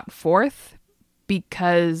were brought forth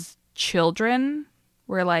because children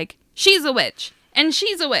were like, she's a witch and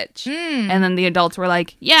she's a witch. And then the adults were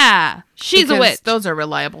like, yeah, she's a Because witch. Those are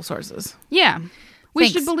reliable sources. Yeah. We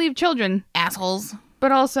Thanks. should believe children, Assholes.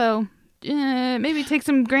 but also maybe take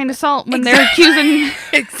some grain of salt when they're accusing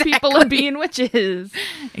people of being witches.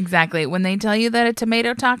 Exactly. When they tell you that a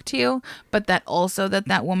tomato talked to you, but that also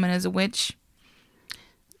that woman is a witch,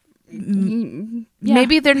 Yeah.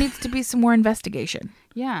 maybe there needs to be some more investigation.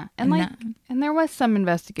 Yeah, and and there was some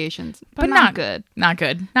investigations, but, But not not- good. Not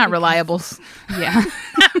good. Not reliable. Yeah,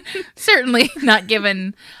 Certainly not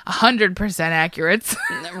given 100% accurate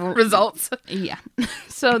results. yeah.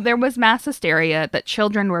 So there was mass hysteria that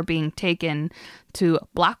children were being taken to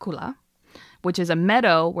Blakula, which is a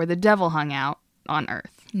meadow where the devil hung out on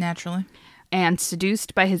Earth. Naturally. And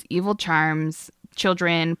seduced by his evil charms,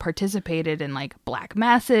 children participated in like black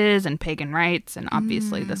masses and pagan rites, and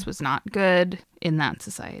obviously this was not good in that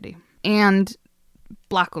society. And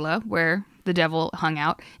Blácula, where the devil hung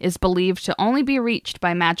out, is believed to only be reached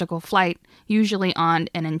by magical flight, usually on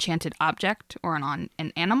an enchanted object or on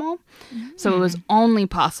an animal. So it was only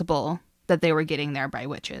possible that they were getting there by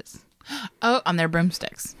witches. Oh, on their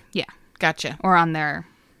broomsticks. Yeah. Gotcha. Or on there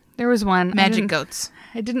was one. Magic goats.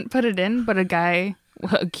 I didn't put it in, but a guy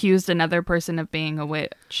accused another person of being a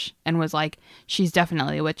witch and was like, she's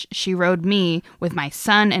definitely a witch. She rode me with my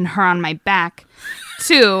son and her on my back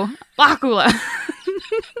to Blácula.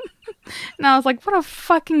 And I was like, what a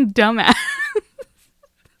fucking dumbass.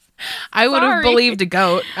 I would have Sorry. believed a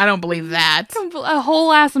goat. I don't believe that. A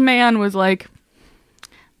whole ass man was like,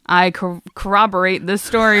 I corroborate this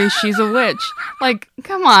story. She's a witch. Like,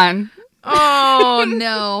 come on. Oh,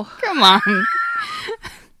 no. Come on.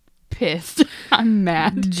 Pissed. I'm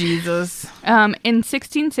mad. Jesus. In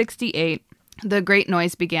 1668, the Great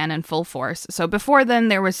Noise began in full force. So before then,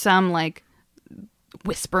 there was some like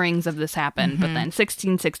whisperings of this happened, but then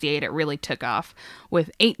 1668, it really took off,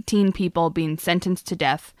 with 18 people being sentenced to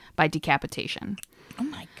death by decapitation. Oh,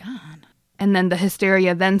 my God. And then the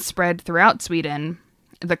hysteria then spread throughout Sweden.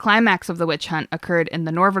 The climax of the witch hunt occurred in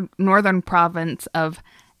the northern province of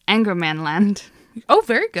Angermanland. Oh,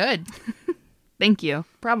 very good. Thank you.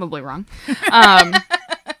 Probably wrong.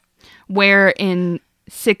 Where in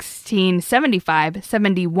 1675,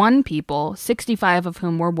 71 people, 65 of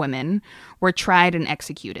whom were women, were tried and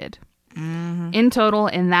executed. In total,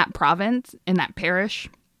 in that province, in that parish,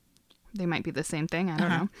 they might be the same thing, I don't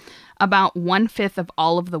know, about 1/5 of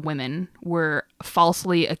all of the women were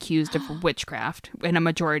falsely accused of witchcraft, and a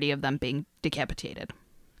majority of them being decapitated.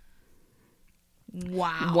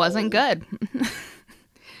 Wow. Wasn't good.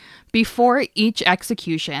 Before each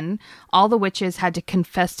execution, all the witches had to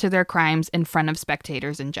confess to their crimes in front of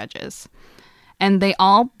spectators and judges. And they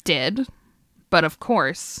all did, but of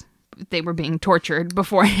course, they were being tortured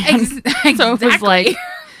beforehand. So it was like,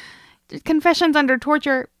 confessions under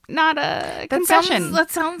torture, not a confession. That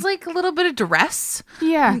sounds like a little bit of duress.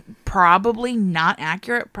 Yeah. Probably not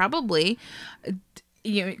accurate. Probably,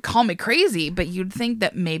 you call me crazy, but you'd think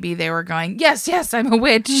that maybe they were going, yes, I'm a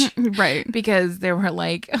witch. Right. Because they were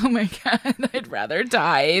like, oh my God, I'd rather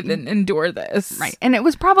die than endure this. Right. And it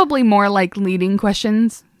was probably more like leading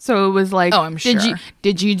questions. So it was like, Oh, I'm sure.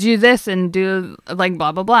 Did you do this and do like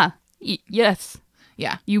blah, blah, blah? Yes.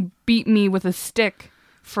 Yeah. You beat me with a stick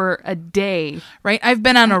for a day. Right? I've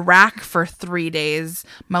been on a rack for 3 days.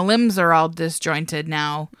 My limbs are all disjointed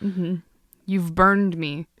now. You've burned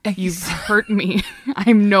me. You've hurt me.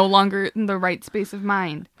 I'm no longer in the right space of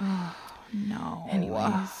mind. No.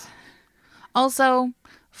 Anyways. Also,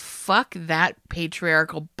 fuck that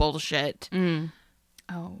patriarchal bullshit.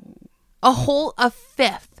 Oh. A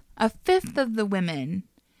fifth of the women.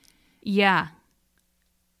 Yeah.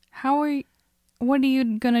 What are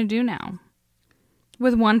you gonna do now?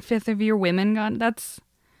 With 1/5 of your women gone? That's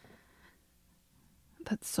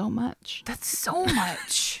so much. That's so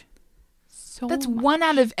much. So That's much. 1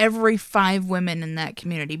 out of every 5 women in that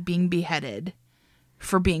community being beheaded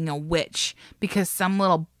for being a witch because some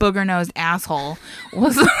little booger-nosed asshole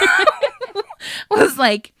was was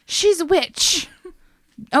like, she's a witch.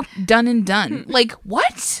 Oh, done and done. Like,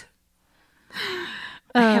 what?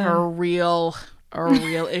 I have a real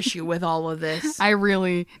issue with all of this. I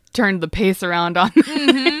really turned the pace around on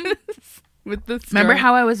this with this story. Remember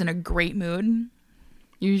how I was in a great mood?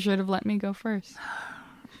 You should have let me go first.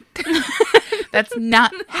 That's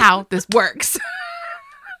not how this works.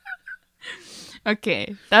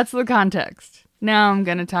 Okay, that's the context. Now I'm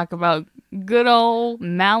going to talk about good old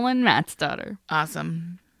Malin Matsdottir,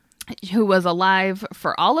 Awesome. who was alive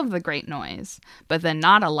for all of the Great Noise, but then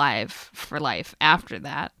not alive for life after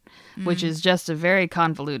that, which is just a very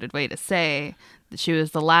convoluted way to say that she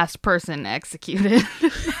was the last person executed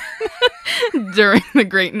during the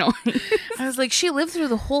Great Noise. I was like, she lived through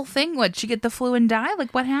the whole thing. What'd she get the flu and die?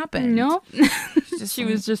 Like, what happened? No, Just she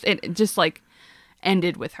was just, it just like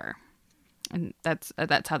ended with her. And that's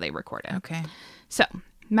how they record it. Okay. So,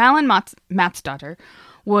 Malin Matsdottir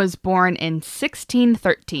was born in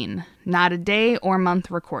 1613. Not a day or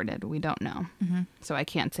month recorded. We don't know. So I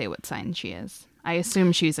can't say what sign she is. I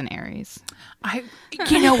assume she's an Aries.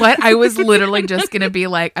 You know what? I was literally just going to be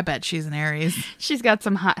like, I bet she's an Aries. She's got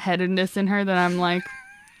some hot-headedness in her that I'm like,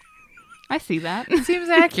 I see that. Seems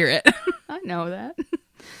accurate. I know that.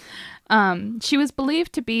 She was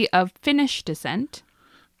believed to be of Finnish descent,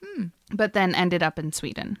 but then ended up in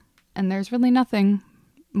Sweden. And there's really nothing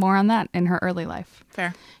more on that in her early life.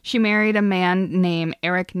 Fair. She married a man named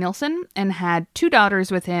Eric Nilsson and had 2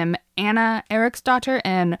 daughters with him, Anna Eriksdotter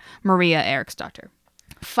and Maria Eriksdotter.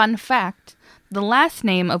 Fun fact, the last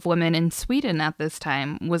name of women in Sweden at this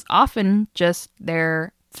time was often just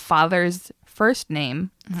their father's first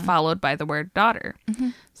name followed by the word daughter.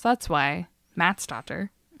 So that's why Matt's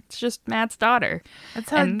daughter. It's just Matt's daughter. That's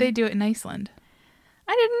how they do it in Iceland.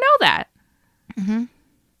 I didn't know that.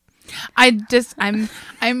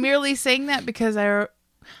 I'm merely saying that because I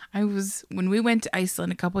was, when we went to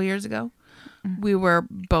Iceland a couple years ago, we were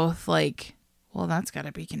both like, well, that's got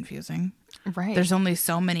to be confusing. Right. There's only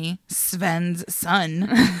so many Sven's son.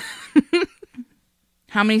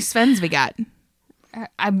 How many Svens we got?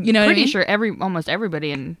 I'm You know what I pretty mean? sure almost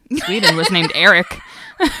everybody in Sweden was named Eric.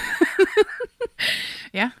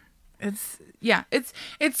 Yeah. It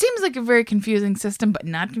seems like a very confusing system, but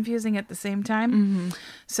not confusing at the same time.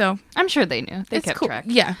 So I'm sure they knew. They it's kept cool. track.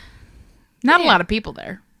 Yeah. Not a Yeah. lot of people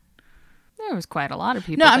there. There was quite a lot of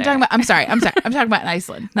people No, I'm there. talking about, I'm sorry. I'm talking about in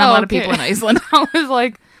Iceland. Not a lot of people in Iceland. I was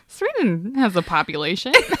like, Sweden has a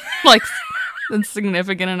population. Like, that's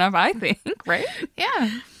significant enough, I think, right?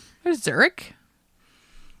 Yeah. There's Zurich.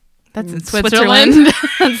 That's in Switzerland. Switzerland.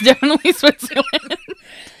 That's definitely Switzerland.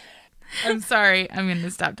 I'm sorry. I'm going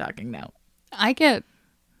to stop talking now.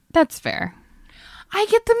 That's fair. I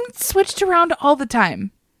get them switched around all the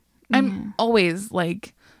time. I'm always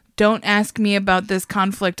like, don't ask me about this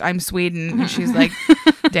conflict. I'm Sweden. And she's like,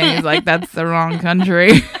 Danny's like, that's the wrong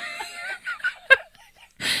country.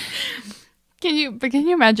 Can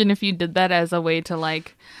you imagine if you did that as a way to,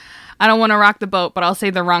 like, I don't want to rock the boat, but I'll say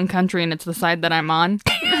the wrong country and it's the side that I'm on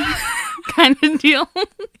kind of deal.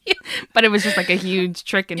 But it was just like a huge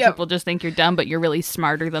trick and Yep. people just think you're dumb, but you're really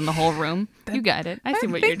smarter than the whole room. You got it. I see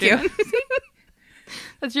what you're Thank you. doing.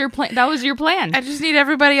 That's your plan. That was your plan. I just need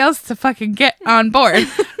everybody else to fucking get on board.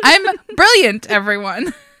 I'm brilliant,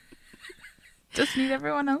 everyone. Just need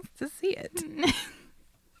everyone else to see it.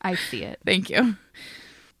 I see it. Thank you.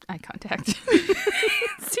 Eye contact.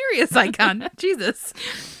 Serious icon. Jesus.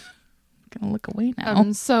 Gonna look away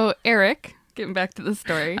now. So Eric, getting back to the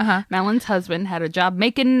story, Uh-huh. Malin's husband had a job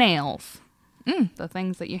making nails, the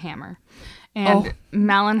things that you hammer. And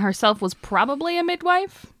Malin herself was probably a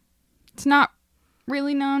midwife. It's not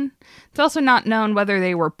really known. It's also not known whether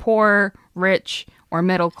they were poor, rich, or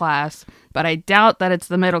middle class, but I doubt that it's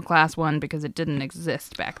the middle class one because it didn't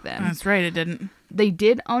exist back then. That's right, it didn't. They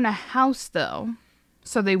did own a house, though,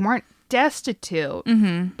 so they weren't destitute,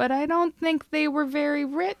 but I don't think they were very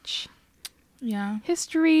rich. Yeah.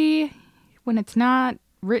 History, when it's not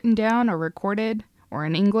written down or recorded or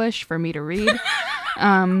in English for me to read,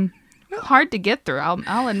 hard to get through,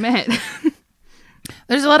 I'll admit.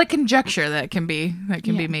 There's a lot of conjecture that can be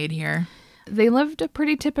made here. They lived a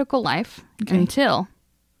pretty typical life until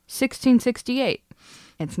 1668.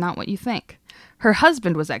 It's not what you think. Her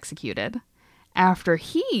husband was executed after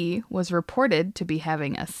he was reported to be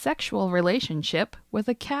having a sexual relationship with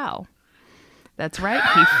a cow. That's right,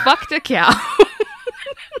 he fucked a cow.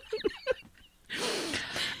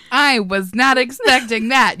 I was not expecting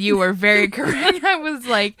that. You were very correct. I was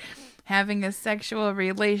like, having a sexual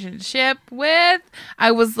relationship with,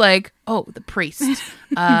 I was like, oh, the priest,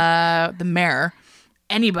 the mayor,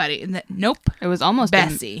 anybody. And nope. It was almost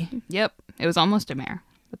Bessie. Yep, it was almost a mare.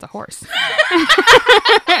 It's a horse.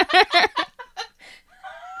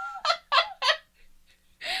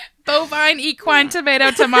 Bovine, equine,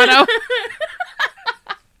 tomato.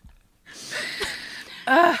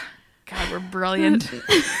 God, we're brilliant.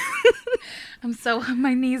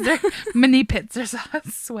 My knee pits are so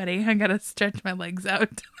sweaty. I gotta stretch my legs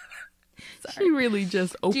out. She really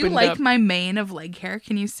just opened Do you like up. my mane of leg hair?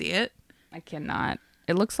 Can you see it? I cannot.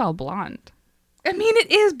 It looks all blonde. I mean,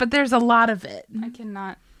 it is, but there's a lot of it. I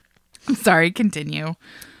cannot. I'm sorry, continue.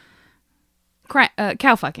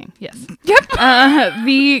 Cow fucking, yes. Yep.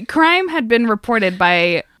 The crime had been reported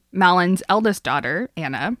by Malin's eldest daughter,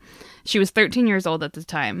 Anna. She was 13 years old at the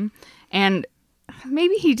time. And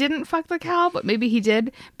maybe he didn't fuck the cow, but maybe he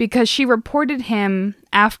did, because she reported him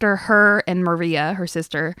after her and Maria, her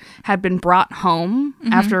sister, had been brought home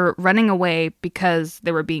after running away because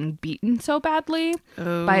they were being beaten so badly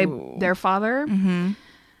by their father.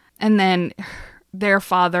 And then their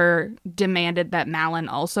father demanded that Malin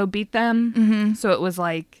also beat them. So it was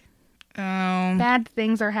like, bad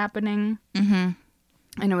things are happening. And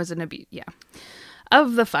it was an abuse, yeah.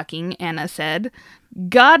 Of the fucking, Anna said,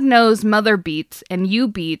 God knows mother beats, and you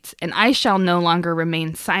beats, and I shall no longer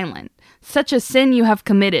remain silent. Such a sin you have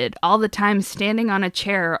committed, all the time standing on a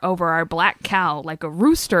chair over our black cow like a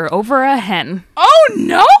rooster over a hen. Oh,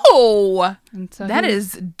 no! And so That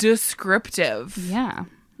is descriptive. Yeah.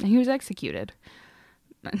 and he was executed.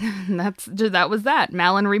 That was that.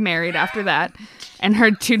 Malin remarried after that, and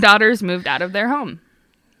her 2 daughters moved out of their home.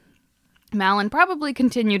 Malin probably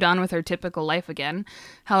continued on with her typical life again.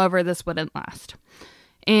 However, this wouldn't last.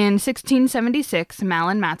 In 1676,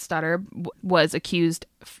 Malin Matsdaughter was accused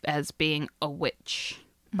as being a witch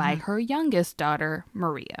by her youngest daughter,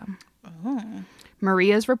 Maria. Oh.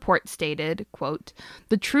 Maria's report stated, quote,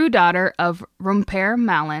 "The true daughter of Rumper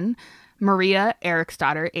Malin, Maria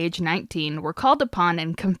Eriksdotter, age 19, were called upon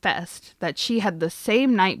and confessed that she had the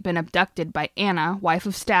same night been abducted by Anna, wife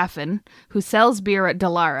of Staffan, who sells beer at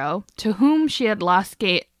Delaro, to whom she had lost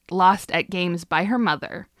at games by her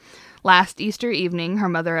mother. Last Easter evening, her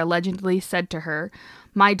mother allegedly said to her,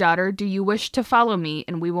 'My daughter, do you wish to follow me,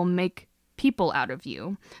 and we will make people out of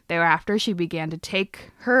you?' Thereafter, she began to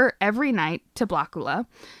take her every night to Blakula,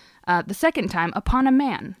 the second time upon a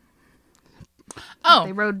man." Oh,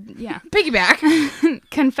 They rode, yeah. piggyback.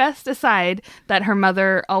 Confessed aside that her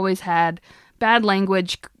mother always had bad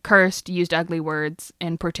language, cursed, used ugly words,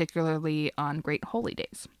 and particularly on great holy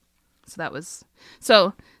days.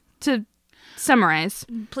 So to summarize,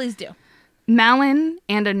 Please do. Malin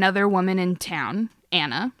and another woman in town,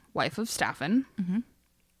 Anna, wife of Staffan,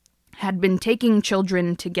 had been taking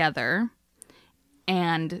children together,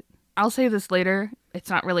 and I'll say this later, it's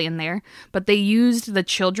not really in there, but they used the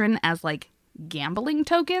children as like gambling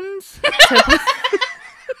tokens.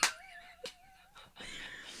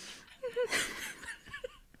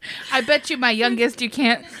 I bet you my youngest, you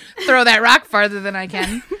can't throw that rock farther than I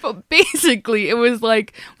can. But basically, it was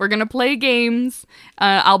like, we're going to play games.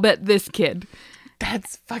 I'll bet this kid.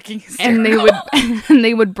 That's fucking hysterical. And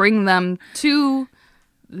they would bring them to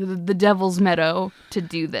the Devil's Meadow to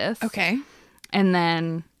do this. Okay. And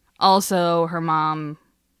then also her mom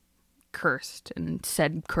cursed and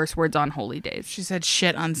said curse words on holy days. She said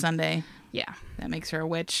shit on Sunday. Yeah. That makes her a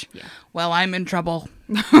witch. Yeah. Well, I'm in trouble.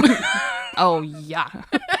 Oh, yeah.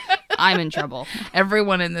 I'm in trouble.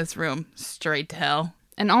 Everyone in this room, straight to hell.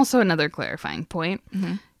 And also another clarifying point.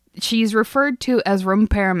 She's referred to as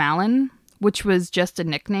Rumper Malin, which was just a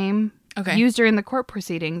nickname used during the court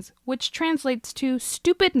proceedings, which translates to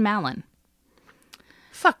stupid Malin.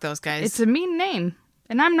 Fuck those guys. It's a mean name,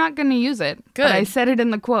 and I'm not going to use it. Good. But I said it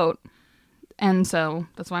in the quote, and so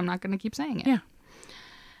that's why I'm not going to keep saying it. Yeah.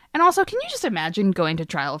 And also, can you just imagine going to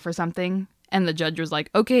trial for something, and the judge was like,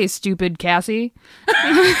 "Okay, stupid Cassie,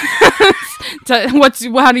 how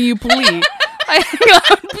do you plead?" That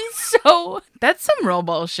would be so. That's some real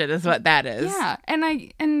bullshit is what that is. Yeah,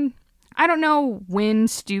 and I don't know when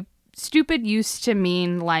stupid used to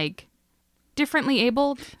mean like differently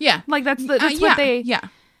abled. Yeah. Like that's what they. Yeah.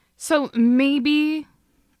 So maybe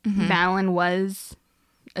Malin was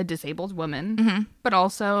a disabled woman, but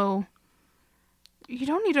also you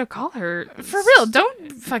don't need to call her For real,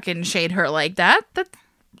 don't fucking shade her like that. That's,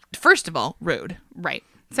 first of all, rude. right.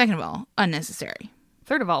 Second of all, unnecessary.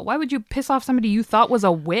 Third of all, why would you piss off somebody you thought was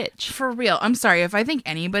a witch? For real, I'm sorry. If I think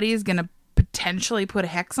anybody is going to potentially put a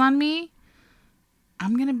hex on me,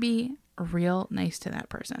 I'm going to be real nice to that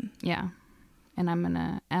person. Yeah. And I'm going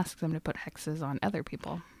to ask them to put hexes on other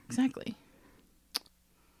people. Exactly.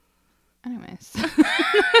 Anyways.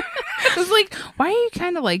 I was like, why are you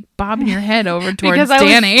kind of like bobbing your head over towards Because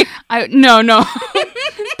Danny? No.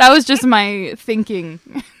 That was just my thinking.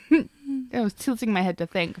 I was tilting my head to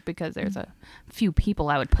think because there's a few people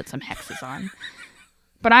I would put some hexes on.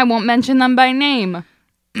 But I won't mention them by name.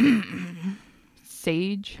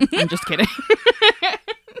 Sage. I'm just kidding.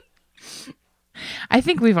 I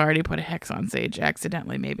think we've already put a hex on Sage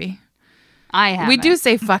accidentally, maybe. I have. We do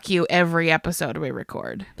say fuck you every episode we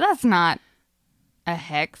record. But that's not a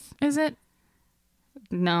hex. Is it?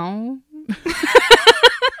 No. Is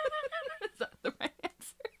that the right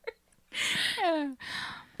answer?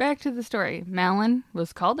 Back to the story. Malin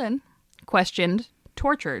was called in, questioned,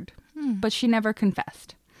 tortured, but she never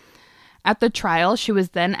confessed. At the trial, she was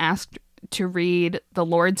then asked to read the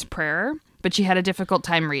Lord's Prayer, but she had a difficult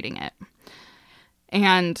time reading it.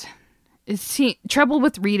 And trouble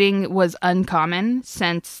with reading was uncommon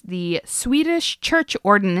since the Swedish Church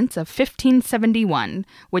Ordinance of 1571,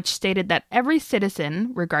 which stated that every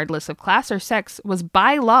citizen, regardless of class or sex, was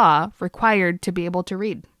by law required to be able to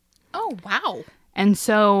read. Oh, wow. And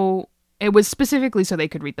so it was specifically so they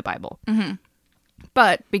could read the Bible. Mm-hmm.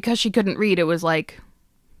 But because she couldn't read, it was like,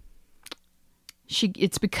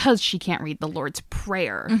 it's because she can't read the Lord's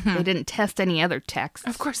Prayer. Mm-hmm. They didn't test any other texts.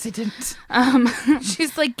 Of course they didn't.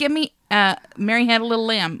 She's like, give me Mary Had a Little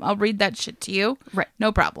Lamb. I'll read that shit to you. Right.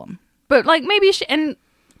 No problem. But like maybe and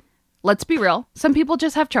let's be real, some people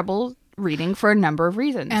just have trouble reading for a number of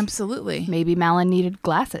reasons. Absolutely. Maybe Malin needed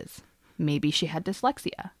glasses. maybe she had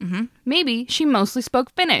dyslexia. Maybe she mostly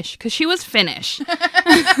spoke Finnish because she was Finnish.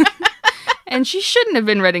 And she shouldn't have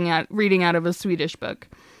been reading out of a Swedish book.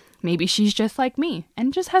 Maybe she's just like me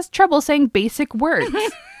and just has trouble saying basic words.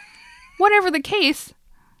 Whatever the case,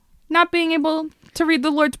 not being able to read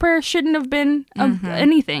the Lord's Prayer shouldn't have been of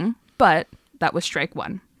anything, but that was strike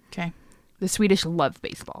one. Okay. The Swedish love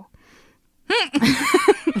baseball.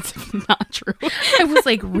 That's not true. I was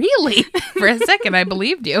like, really? For a second, I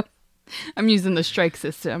believed you. I'm using the strike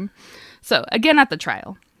system. So, again at the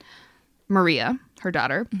trial, Maria, her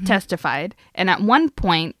daughter, testified and at one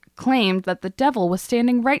point claimed that the devil was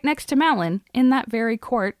standing right next to Malin in that very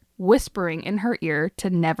court, whispering in her ear to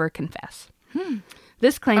never confess.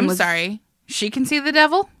 This claim I'm was... sorry. She can see the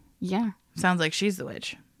devil? Yeah. Sounds like she's the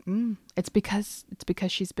witch. It's because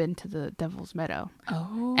she's been to the Devil's Meadow.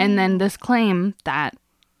 Oh. And then this claim that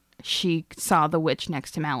she saw the witch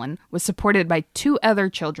next to Malin was supported by 2 other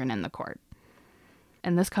children in the court.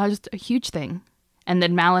 And this caused a huge thing. And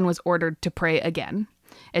then Malin was ordered to pray again.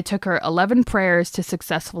 It took her 11 prayers to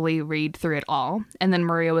successfully read through it all. And then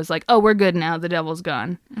Maria was like, oh, we're good now. The devil's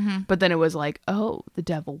gone. But then it was like, oh, the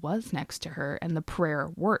devil was next to her and the prayer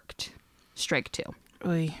worked. Strike 2.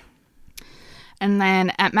 Oy. And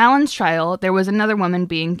then at Malin's trial, there was another woman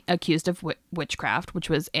being accused of witchcraft, which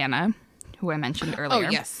was Anna, who I mentioned earlier. Oh,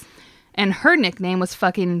 yes. And her nickname was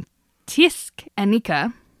fucking Tisk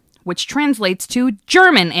Annika, which translates to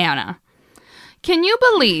German Anna. Can you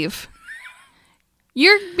believe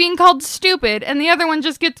you're being called stupid and the other one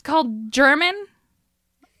just gets called German?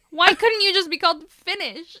 Why couldn't you just be called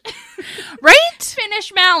Finnish? Right?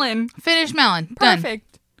 Finnish Malin. Finish Malin. Done.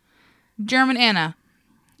 Perfect. German Anna.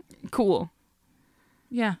 Cool.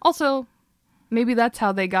 Yeah. Also, maybe that's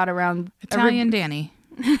how they got around Italian Danny.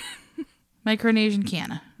 Micronesian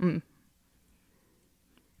Kiana.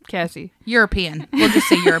 Cassie. European. We'll just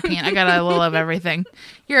say European. I gotta love everything.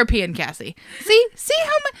 European Cassie. See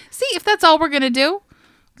if that's all we're gonna do.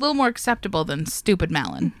 A little more acceptable than stupid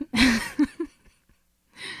Malin.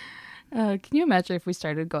 Can you imagine if we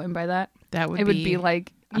started going by that? That would It would be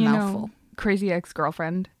like, a you mouthful. know, crazy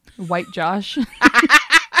ex-girlfriend, White Josh.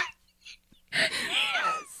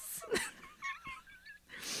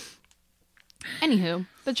 Anywho,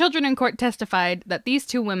 the children in court testified that these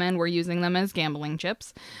 2 women were using them as gambling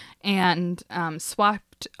chips and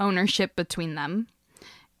swapped ownership between them.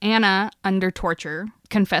 Anna, under torture,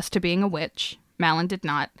 confessed to being a witch. Malin did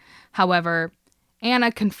not. However,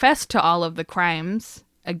 Anna confessed to all of the crimes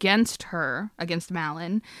against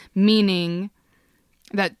Malin, meaning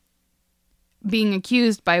that being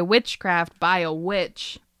accused by witchcraft by a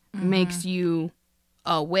witch makes you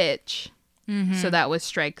a witch. So that was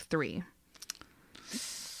strike 3.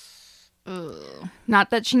 Ugh.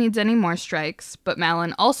 Not that she needs any more strikes, but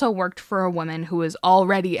Malin also worked for a woman who was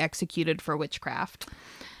already executed for witchcraft.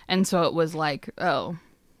 And so it was like, oh,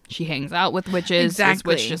 she hangs out with witches.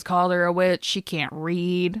 Exactly. This witch just called her a witch. She can't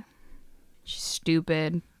read. She's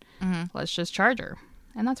stupid. Let's just charge her.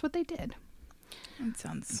 And that's what they did. That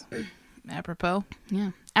sounds apropos.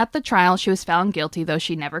 Yeah. At the trial, she was found guilty, though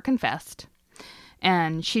she never confessed.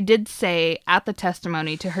 And she did say at the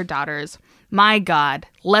testimony to her daughters, my God,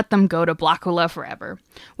 let them go to Blackula forever.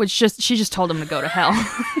 She just told them to go to hell.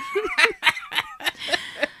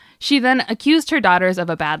 She then accused her daughters of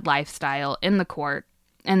a bad lifestyle in the court.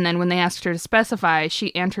 And then when they asked her to specify,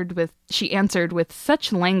 she answered with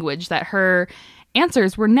such language that her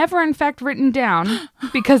answers were never in fact written down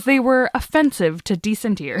because they were offensive to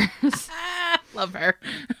decent ears. Love her.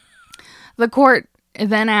 The court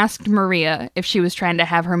then asked Maria if she was trying to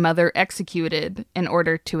have her mother executed in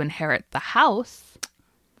order to inherit the house,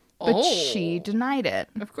 but she denied it.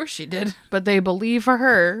 Of course she did. But they believe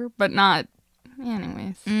her, but not.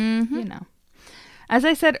 Anyways, you know. As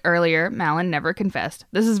I said earlier, Malin never confessed.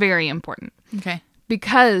 This is very important. Okay.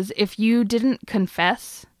 Because if you didn't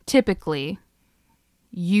confess, typically,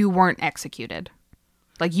 you weren't executed.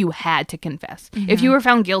 Like, you had to confess. If you were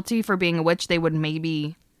found guilty for being a witch, they would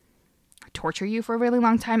maybe torture you for a really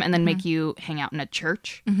long time and then make you hang out in a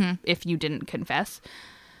church if you didn't confess.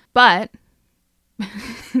 But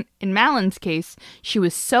in Malin's case, she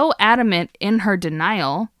was so adamant in her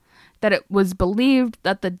denial that it was believed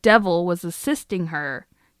that the devil was assisting her,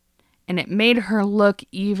 and it made her look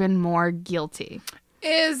even more guilty.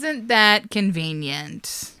 Isn't that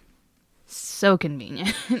convenient? So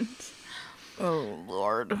convenient. Oh,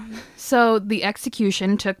 Lord. So the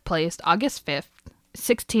execution took place August 5th,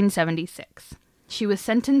 1676. She was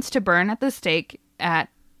sentenced to burn at the stake at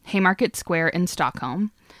Haymarket Square in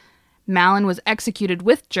Stockholm. Malin was executed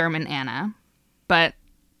with German Anna, but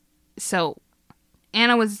so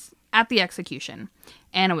Anna was at the execution,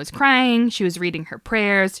 Anna was crying. She was reading her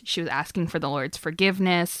prayers. She was asking for the Lord's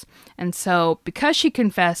forgiveness. And so because she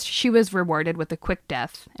confessed, she was rewarded with a quick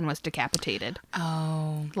death and was decapitated.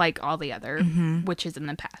 Oh. Like all the other witches in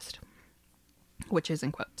the past. Witches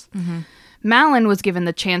in quotes. Malin was given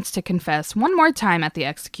the chance to confess one more time at the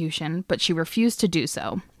execution, but she refused to do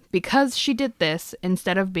so. Because she did this,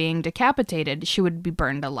 instead of being decapitated, she would be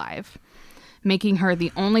burned alive, making her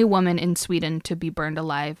the only woman in Sweden to be burned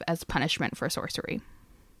alive as punishment for sorcery.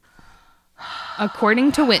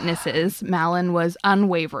 According to witnesses, Malin was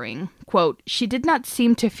unwavering. Quote, she did not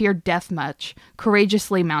seem to fear death much,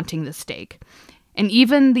 courageously mounting the stake. And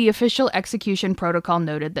even the official execution protocol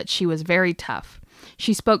noted that she was very tough.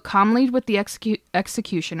 She spoke calmly with the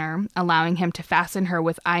executioner, allowing him to fasten her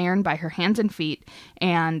with iron by her hands and feet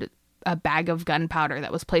and a bag of gunpowder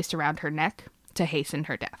that was placed around her neck to hasten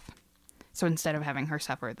her death. So instead of having her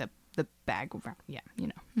suffer the bag around,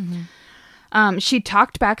 she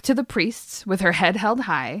talked back to the priests with her head held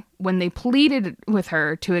high when they pleaded with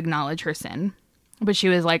her to acknowledge her sin. But she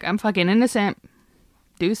was like, I'm fucking innocent.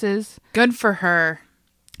 Deuces. Good for her.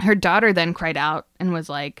 Her daughter then cried out and was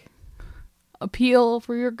like, appeal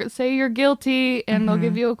for say you're guilty and they'll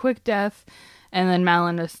give you a quick death. And then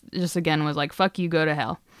Malin just again was like, fuck you, go to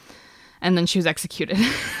hell. And then she was executed.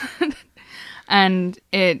 And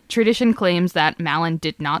tradition claims that Malin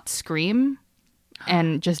did not scream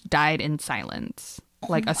and just died in silence,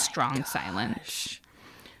 like a strong silence,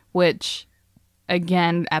 which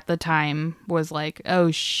again at the time was like,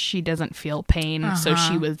 oh, she doesn't feel pain, so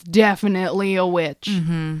she was definitely a witch.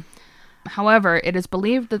 However, it is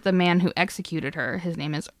believed that the man who executed her, his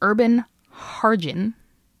name is Urban Harjin,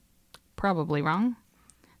 probably wrong.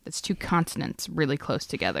 That's two consonants really close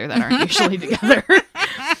together that aren't usually together.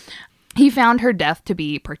 He found her death to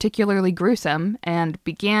be particularly gruesome and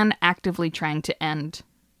began actively trying to end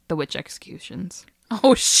the witch executions.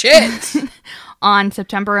 Oh, shit. On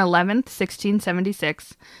September 11th,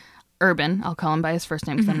 1676, Urban, I'll call him by his first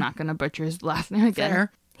name because I'm not going to butcher his last name again.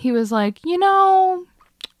 Fair. He was like,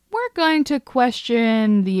 we're going to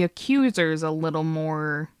question the accusers a little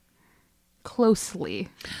more closely.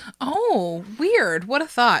 Oh, weird. What a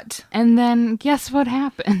thought. And then guess what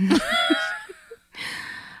happened?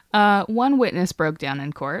 One witness broke down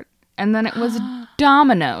in court, and then it was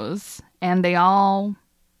dominoes, and they all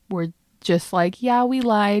were just like, yeah, we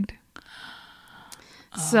lied.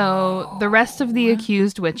 So the rest of the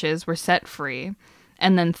accused witches were set free,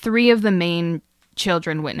 and then 3 of the main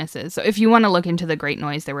children witnesses. So if you want to look into the Great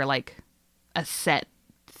Noise, there were like a set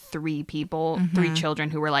 3 people, 3 children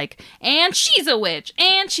who were like, and she's a witch,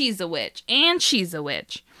 and she's a witch, and she's a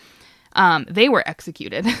witch. They were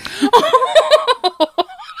executed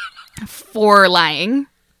for lying,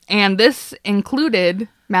 and this included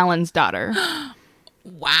Malin's daughter.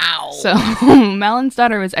 Wow. So Malin's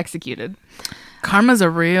daughter was executed. Karma's a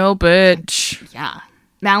real bitch. Yeah.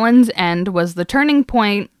 Malin's end was the turning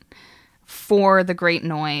point for the Great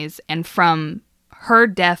Noise, and from her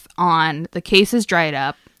death on, the cases dried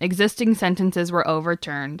up, existing sentences were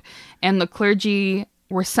overturned, and the clergy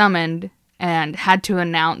were summoned and had to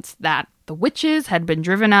announce that the witches had been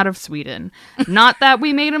driven out of Sweden. Not that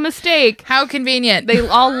we made a mistake. How convenient. They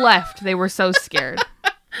all left. They were so scared.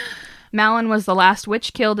 Malin was the last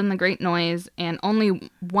witch killed in the Great Noise, and only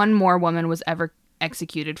one more woman was ever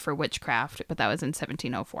executed for witchcraft, but that was in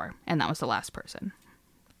 1704, and that was the last person.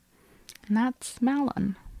 And that's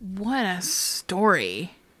Malin. What a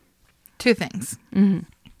story. 2 things.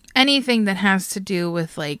 Anything that has to do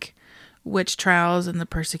with, like, witch trials and the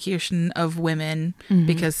persecution of women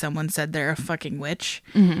because someone said they're a fucking witch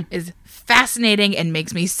is fascinating and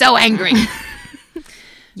makes me so angry.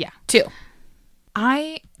 Yeah. 2,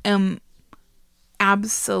 I am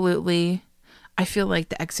absolutely, I feel like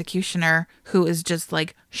the executioner who is just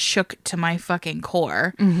like shook to my fucking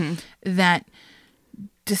core that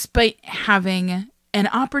despite having an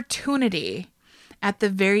opportunity at the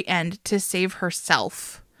very end to save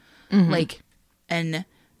herself, like an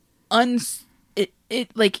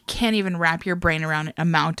it like can't even wrap your brain around an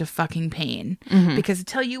amount of fucking pain. Because I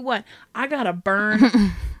tell you what, I got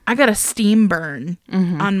a steam burn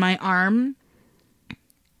on my arm,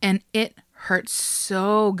 and it hurt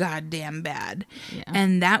so goddamn bad. Yeah.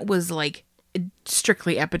 And that was like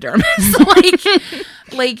strictly epidermis.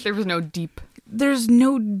 like There was no deep. There's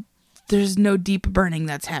no deep burning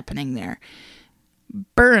that's happening there.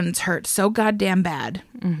 Burns hurt so goddamn bad.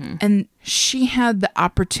 And she had the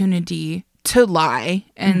opportunity to lie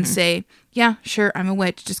and say, yeah, sure, I'm a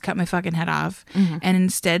witch, just cut my fucking head off. And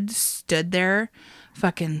instead stood there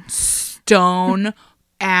fucking stone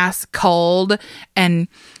ass cold and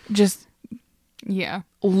just Yeah.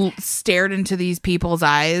 stared into these people's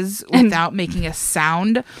eyes without making a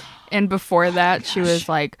sound. And before that, she was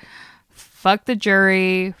like, fuck the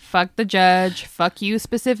jury, fuck the judge, fuck you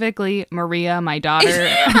specifically, Maria, my daughter.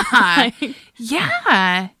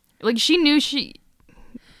 Yeah. Like, she knew she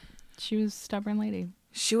was a stubborn lady.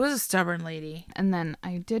 She was a stubborn lady. And then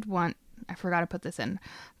I forgot to put this in,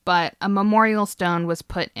 but a memorial stone was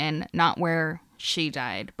put in, not where she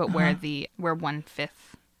died, but where 1/5 of the,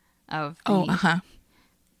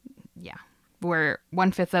 where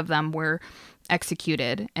 1/5 of them were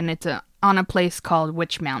executed. And it's on a place called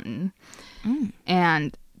Witch Mountain.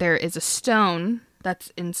 And there is a stone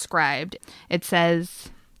that's inscribed. It says,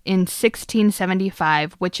 in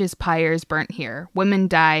 1675, witches' pyres burnt here. Women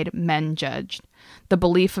died, men judged. The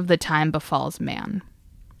belief of the time befalls man.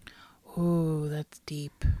 Ooh, that's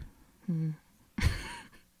deep.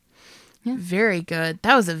 Yeah. Very good.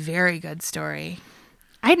 That was a very good story.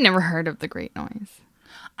 I'd never heard of the Great Noise.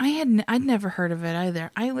 I'd never heard of it either.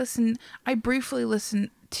 I briefly listened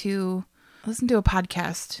to a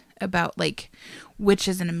podcast about like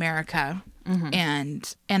witches in America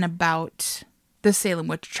and about the Salem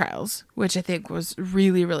witch trials, which I think was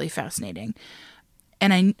really, really fascinating.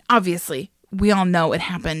 And obviously we all know it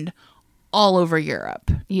happened all over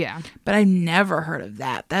Europe. Yeah. But I never heard of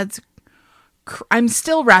that. I'm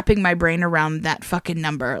still wrapping my brain around that fucking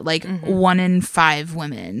number. Like 1 in 5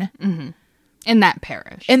 women. In that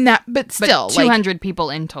parish. But still. But 200 people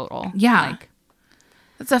in total. Yeah.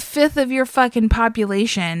 That's 1/5 of your fucking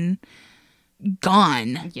population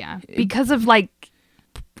gone. Yeah. Because of like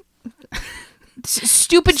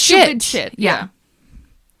stupid shit. Yeah.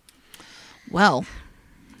 Well,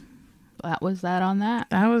 that was that on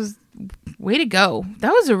that. That was way to go.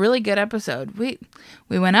 That was a really good episode. We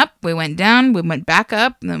went up, we went down, we went back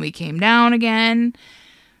up, and then we came down again.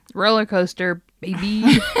 Roller coaster,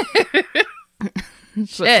 baby.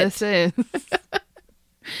 That's what this is.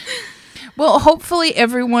 Well, hopefully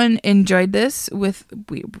everyone enjoyed this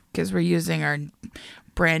because we're using our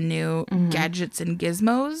brand new gadgets and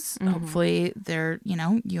gizmos. Hopefully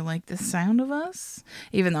you like the sound of us,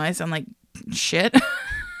 even though I sound like shit.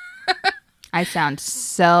 I sound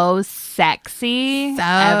so sexy.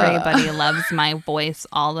 Everybody loves my voice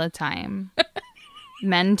all the time.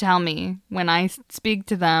 Men tell me when I speak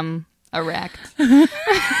to them erect.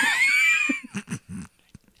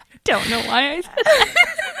 Don't know why I said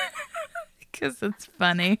that. Because it's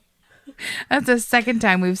funny. That's the second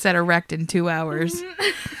time we've said erect in 2 hours.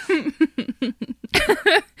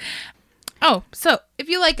 Oh, so if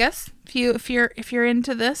you like us, if you're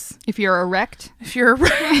into this, if you're erect,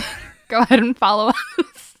 go ahead and follow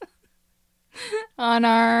us on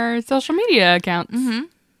our social media accounts.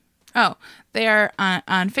 Oh, they are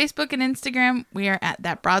on Facebook and Instagram. We are at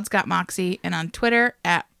That Broad's Got Moxie, and on Twitter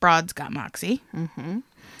at Broad's Got Moxie.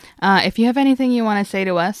 If you have anything you want to say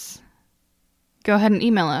to us, go ahead and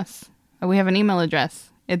email us. We have an email address.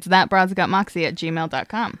 It's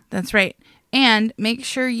thatbroadsgotmoxie@gmail.com. That's right. And make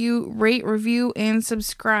sure you rate, review, and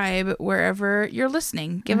subscribe wherever you're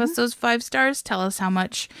listening. Give us those 5 stars. Tell us how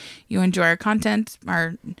much you enjoy our content,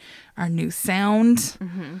 our new sound,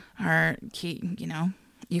 our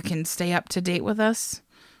you can stay up to date with us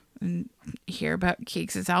and hear about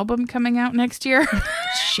Keeks' album coming out next year.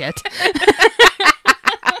 Shit.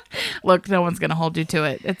 Look, no one's gonna hold you to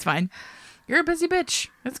it. It's fine. You're a busy bitch.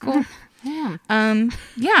 That's cool. Yeah.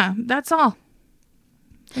 Yeah, that's all.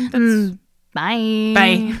 I think that's Bye.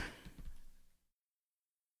 Bye.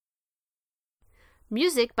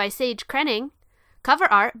 Music by Sage Krenning. Cover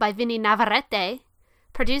art by Vinny Navarrete.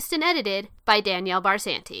 Produced and edited by Danielle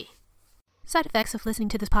Barsanti. Side effects of listening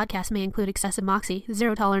to this podcast may include excessive moxie,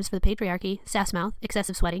 zero tolerance for the patriarchy, sass mouth,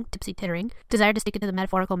 excessive sweating, tipsy tittering, desire to stick it to the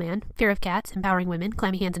metaphorical man, fear of cats, empowering women,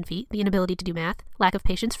 clammy hands and feet, the inability to do math, lack of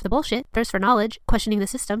patience for the bullshit, thirst for knowledge, questioning the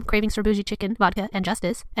system, cravings for bougie chicken, vodka, and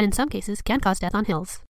justice, and in some cases can cause death on hills.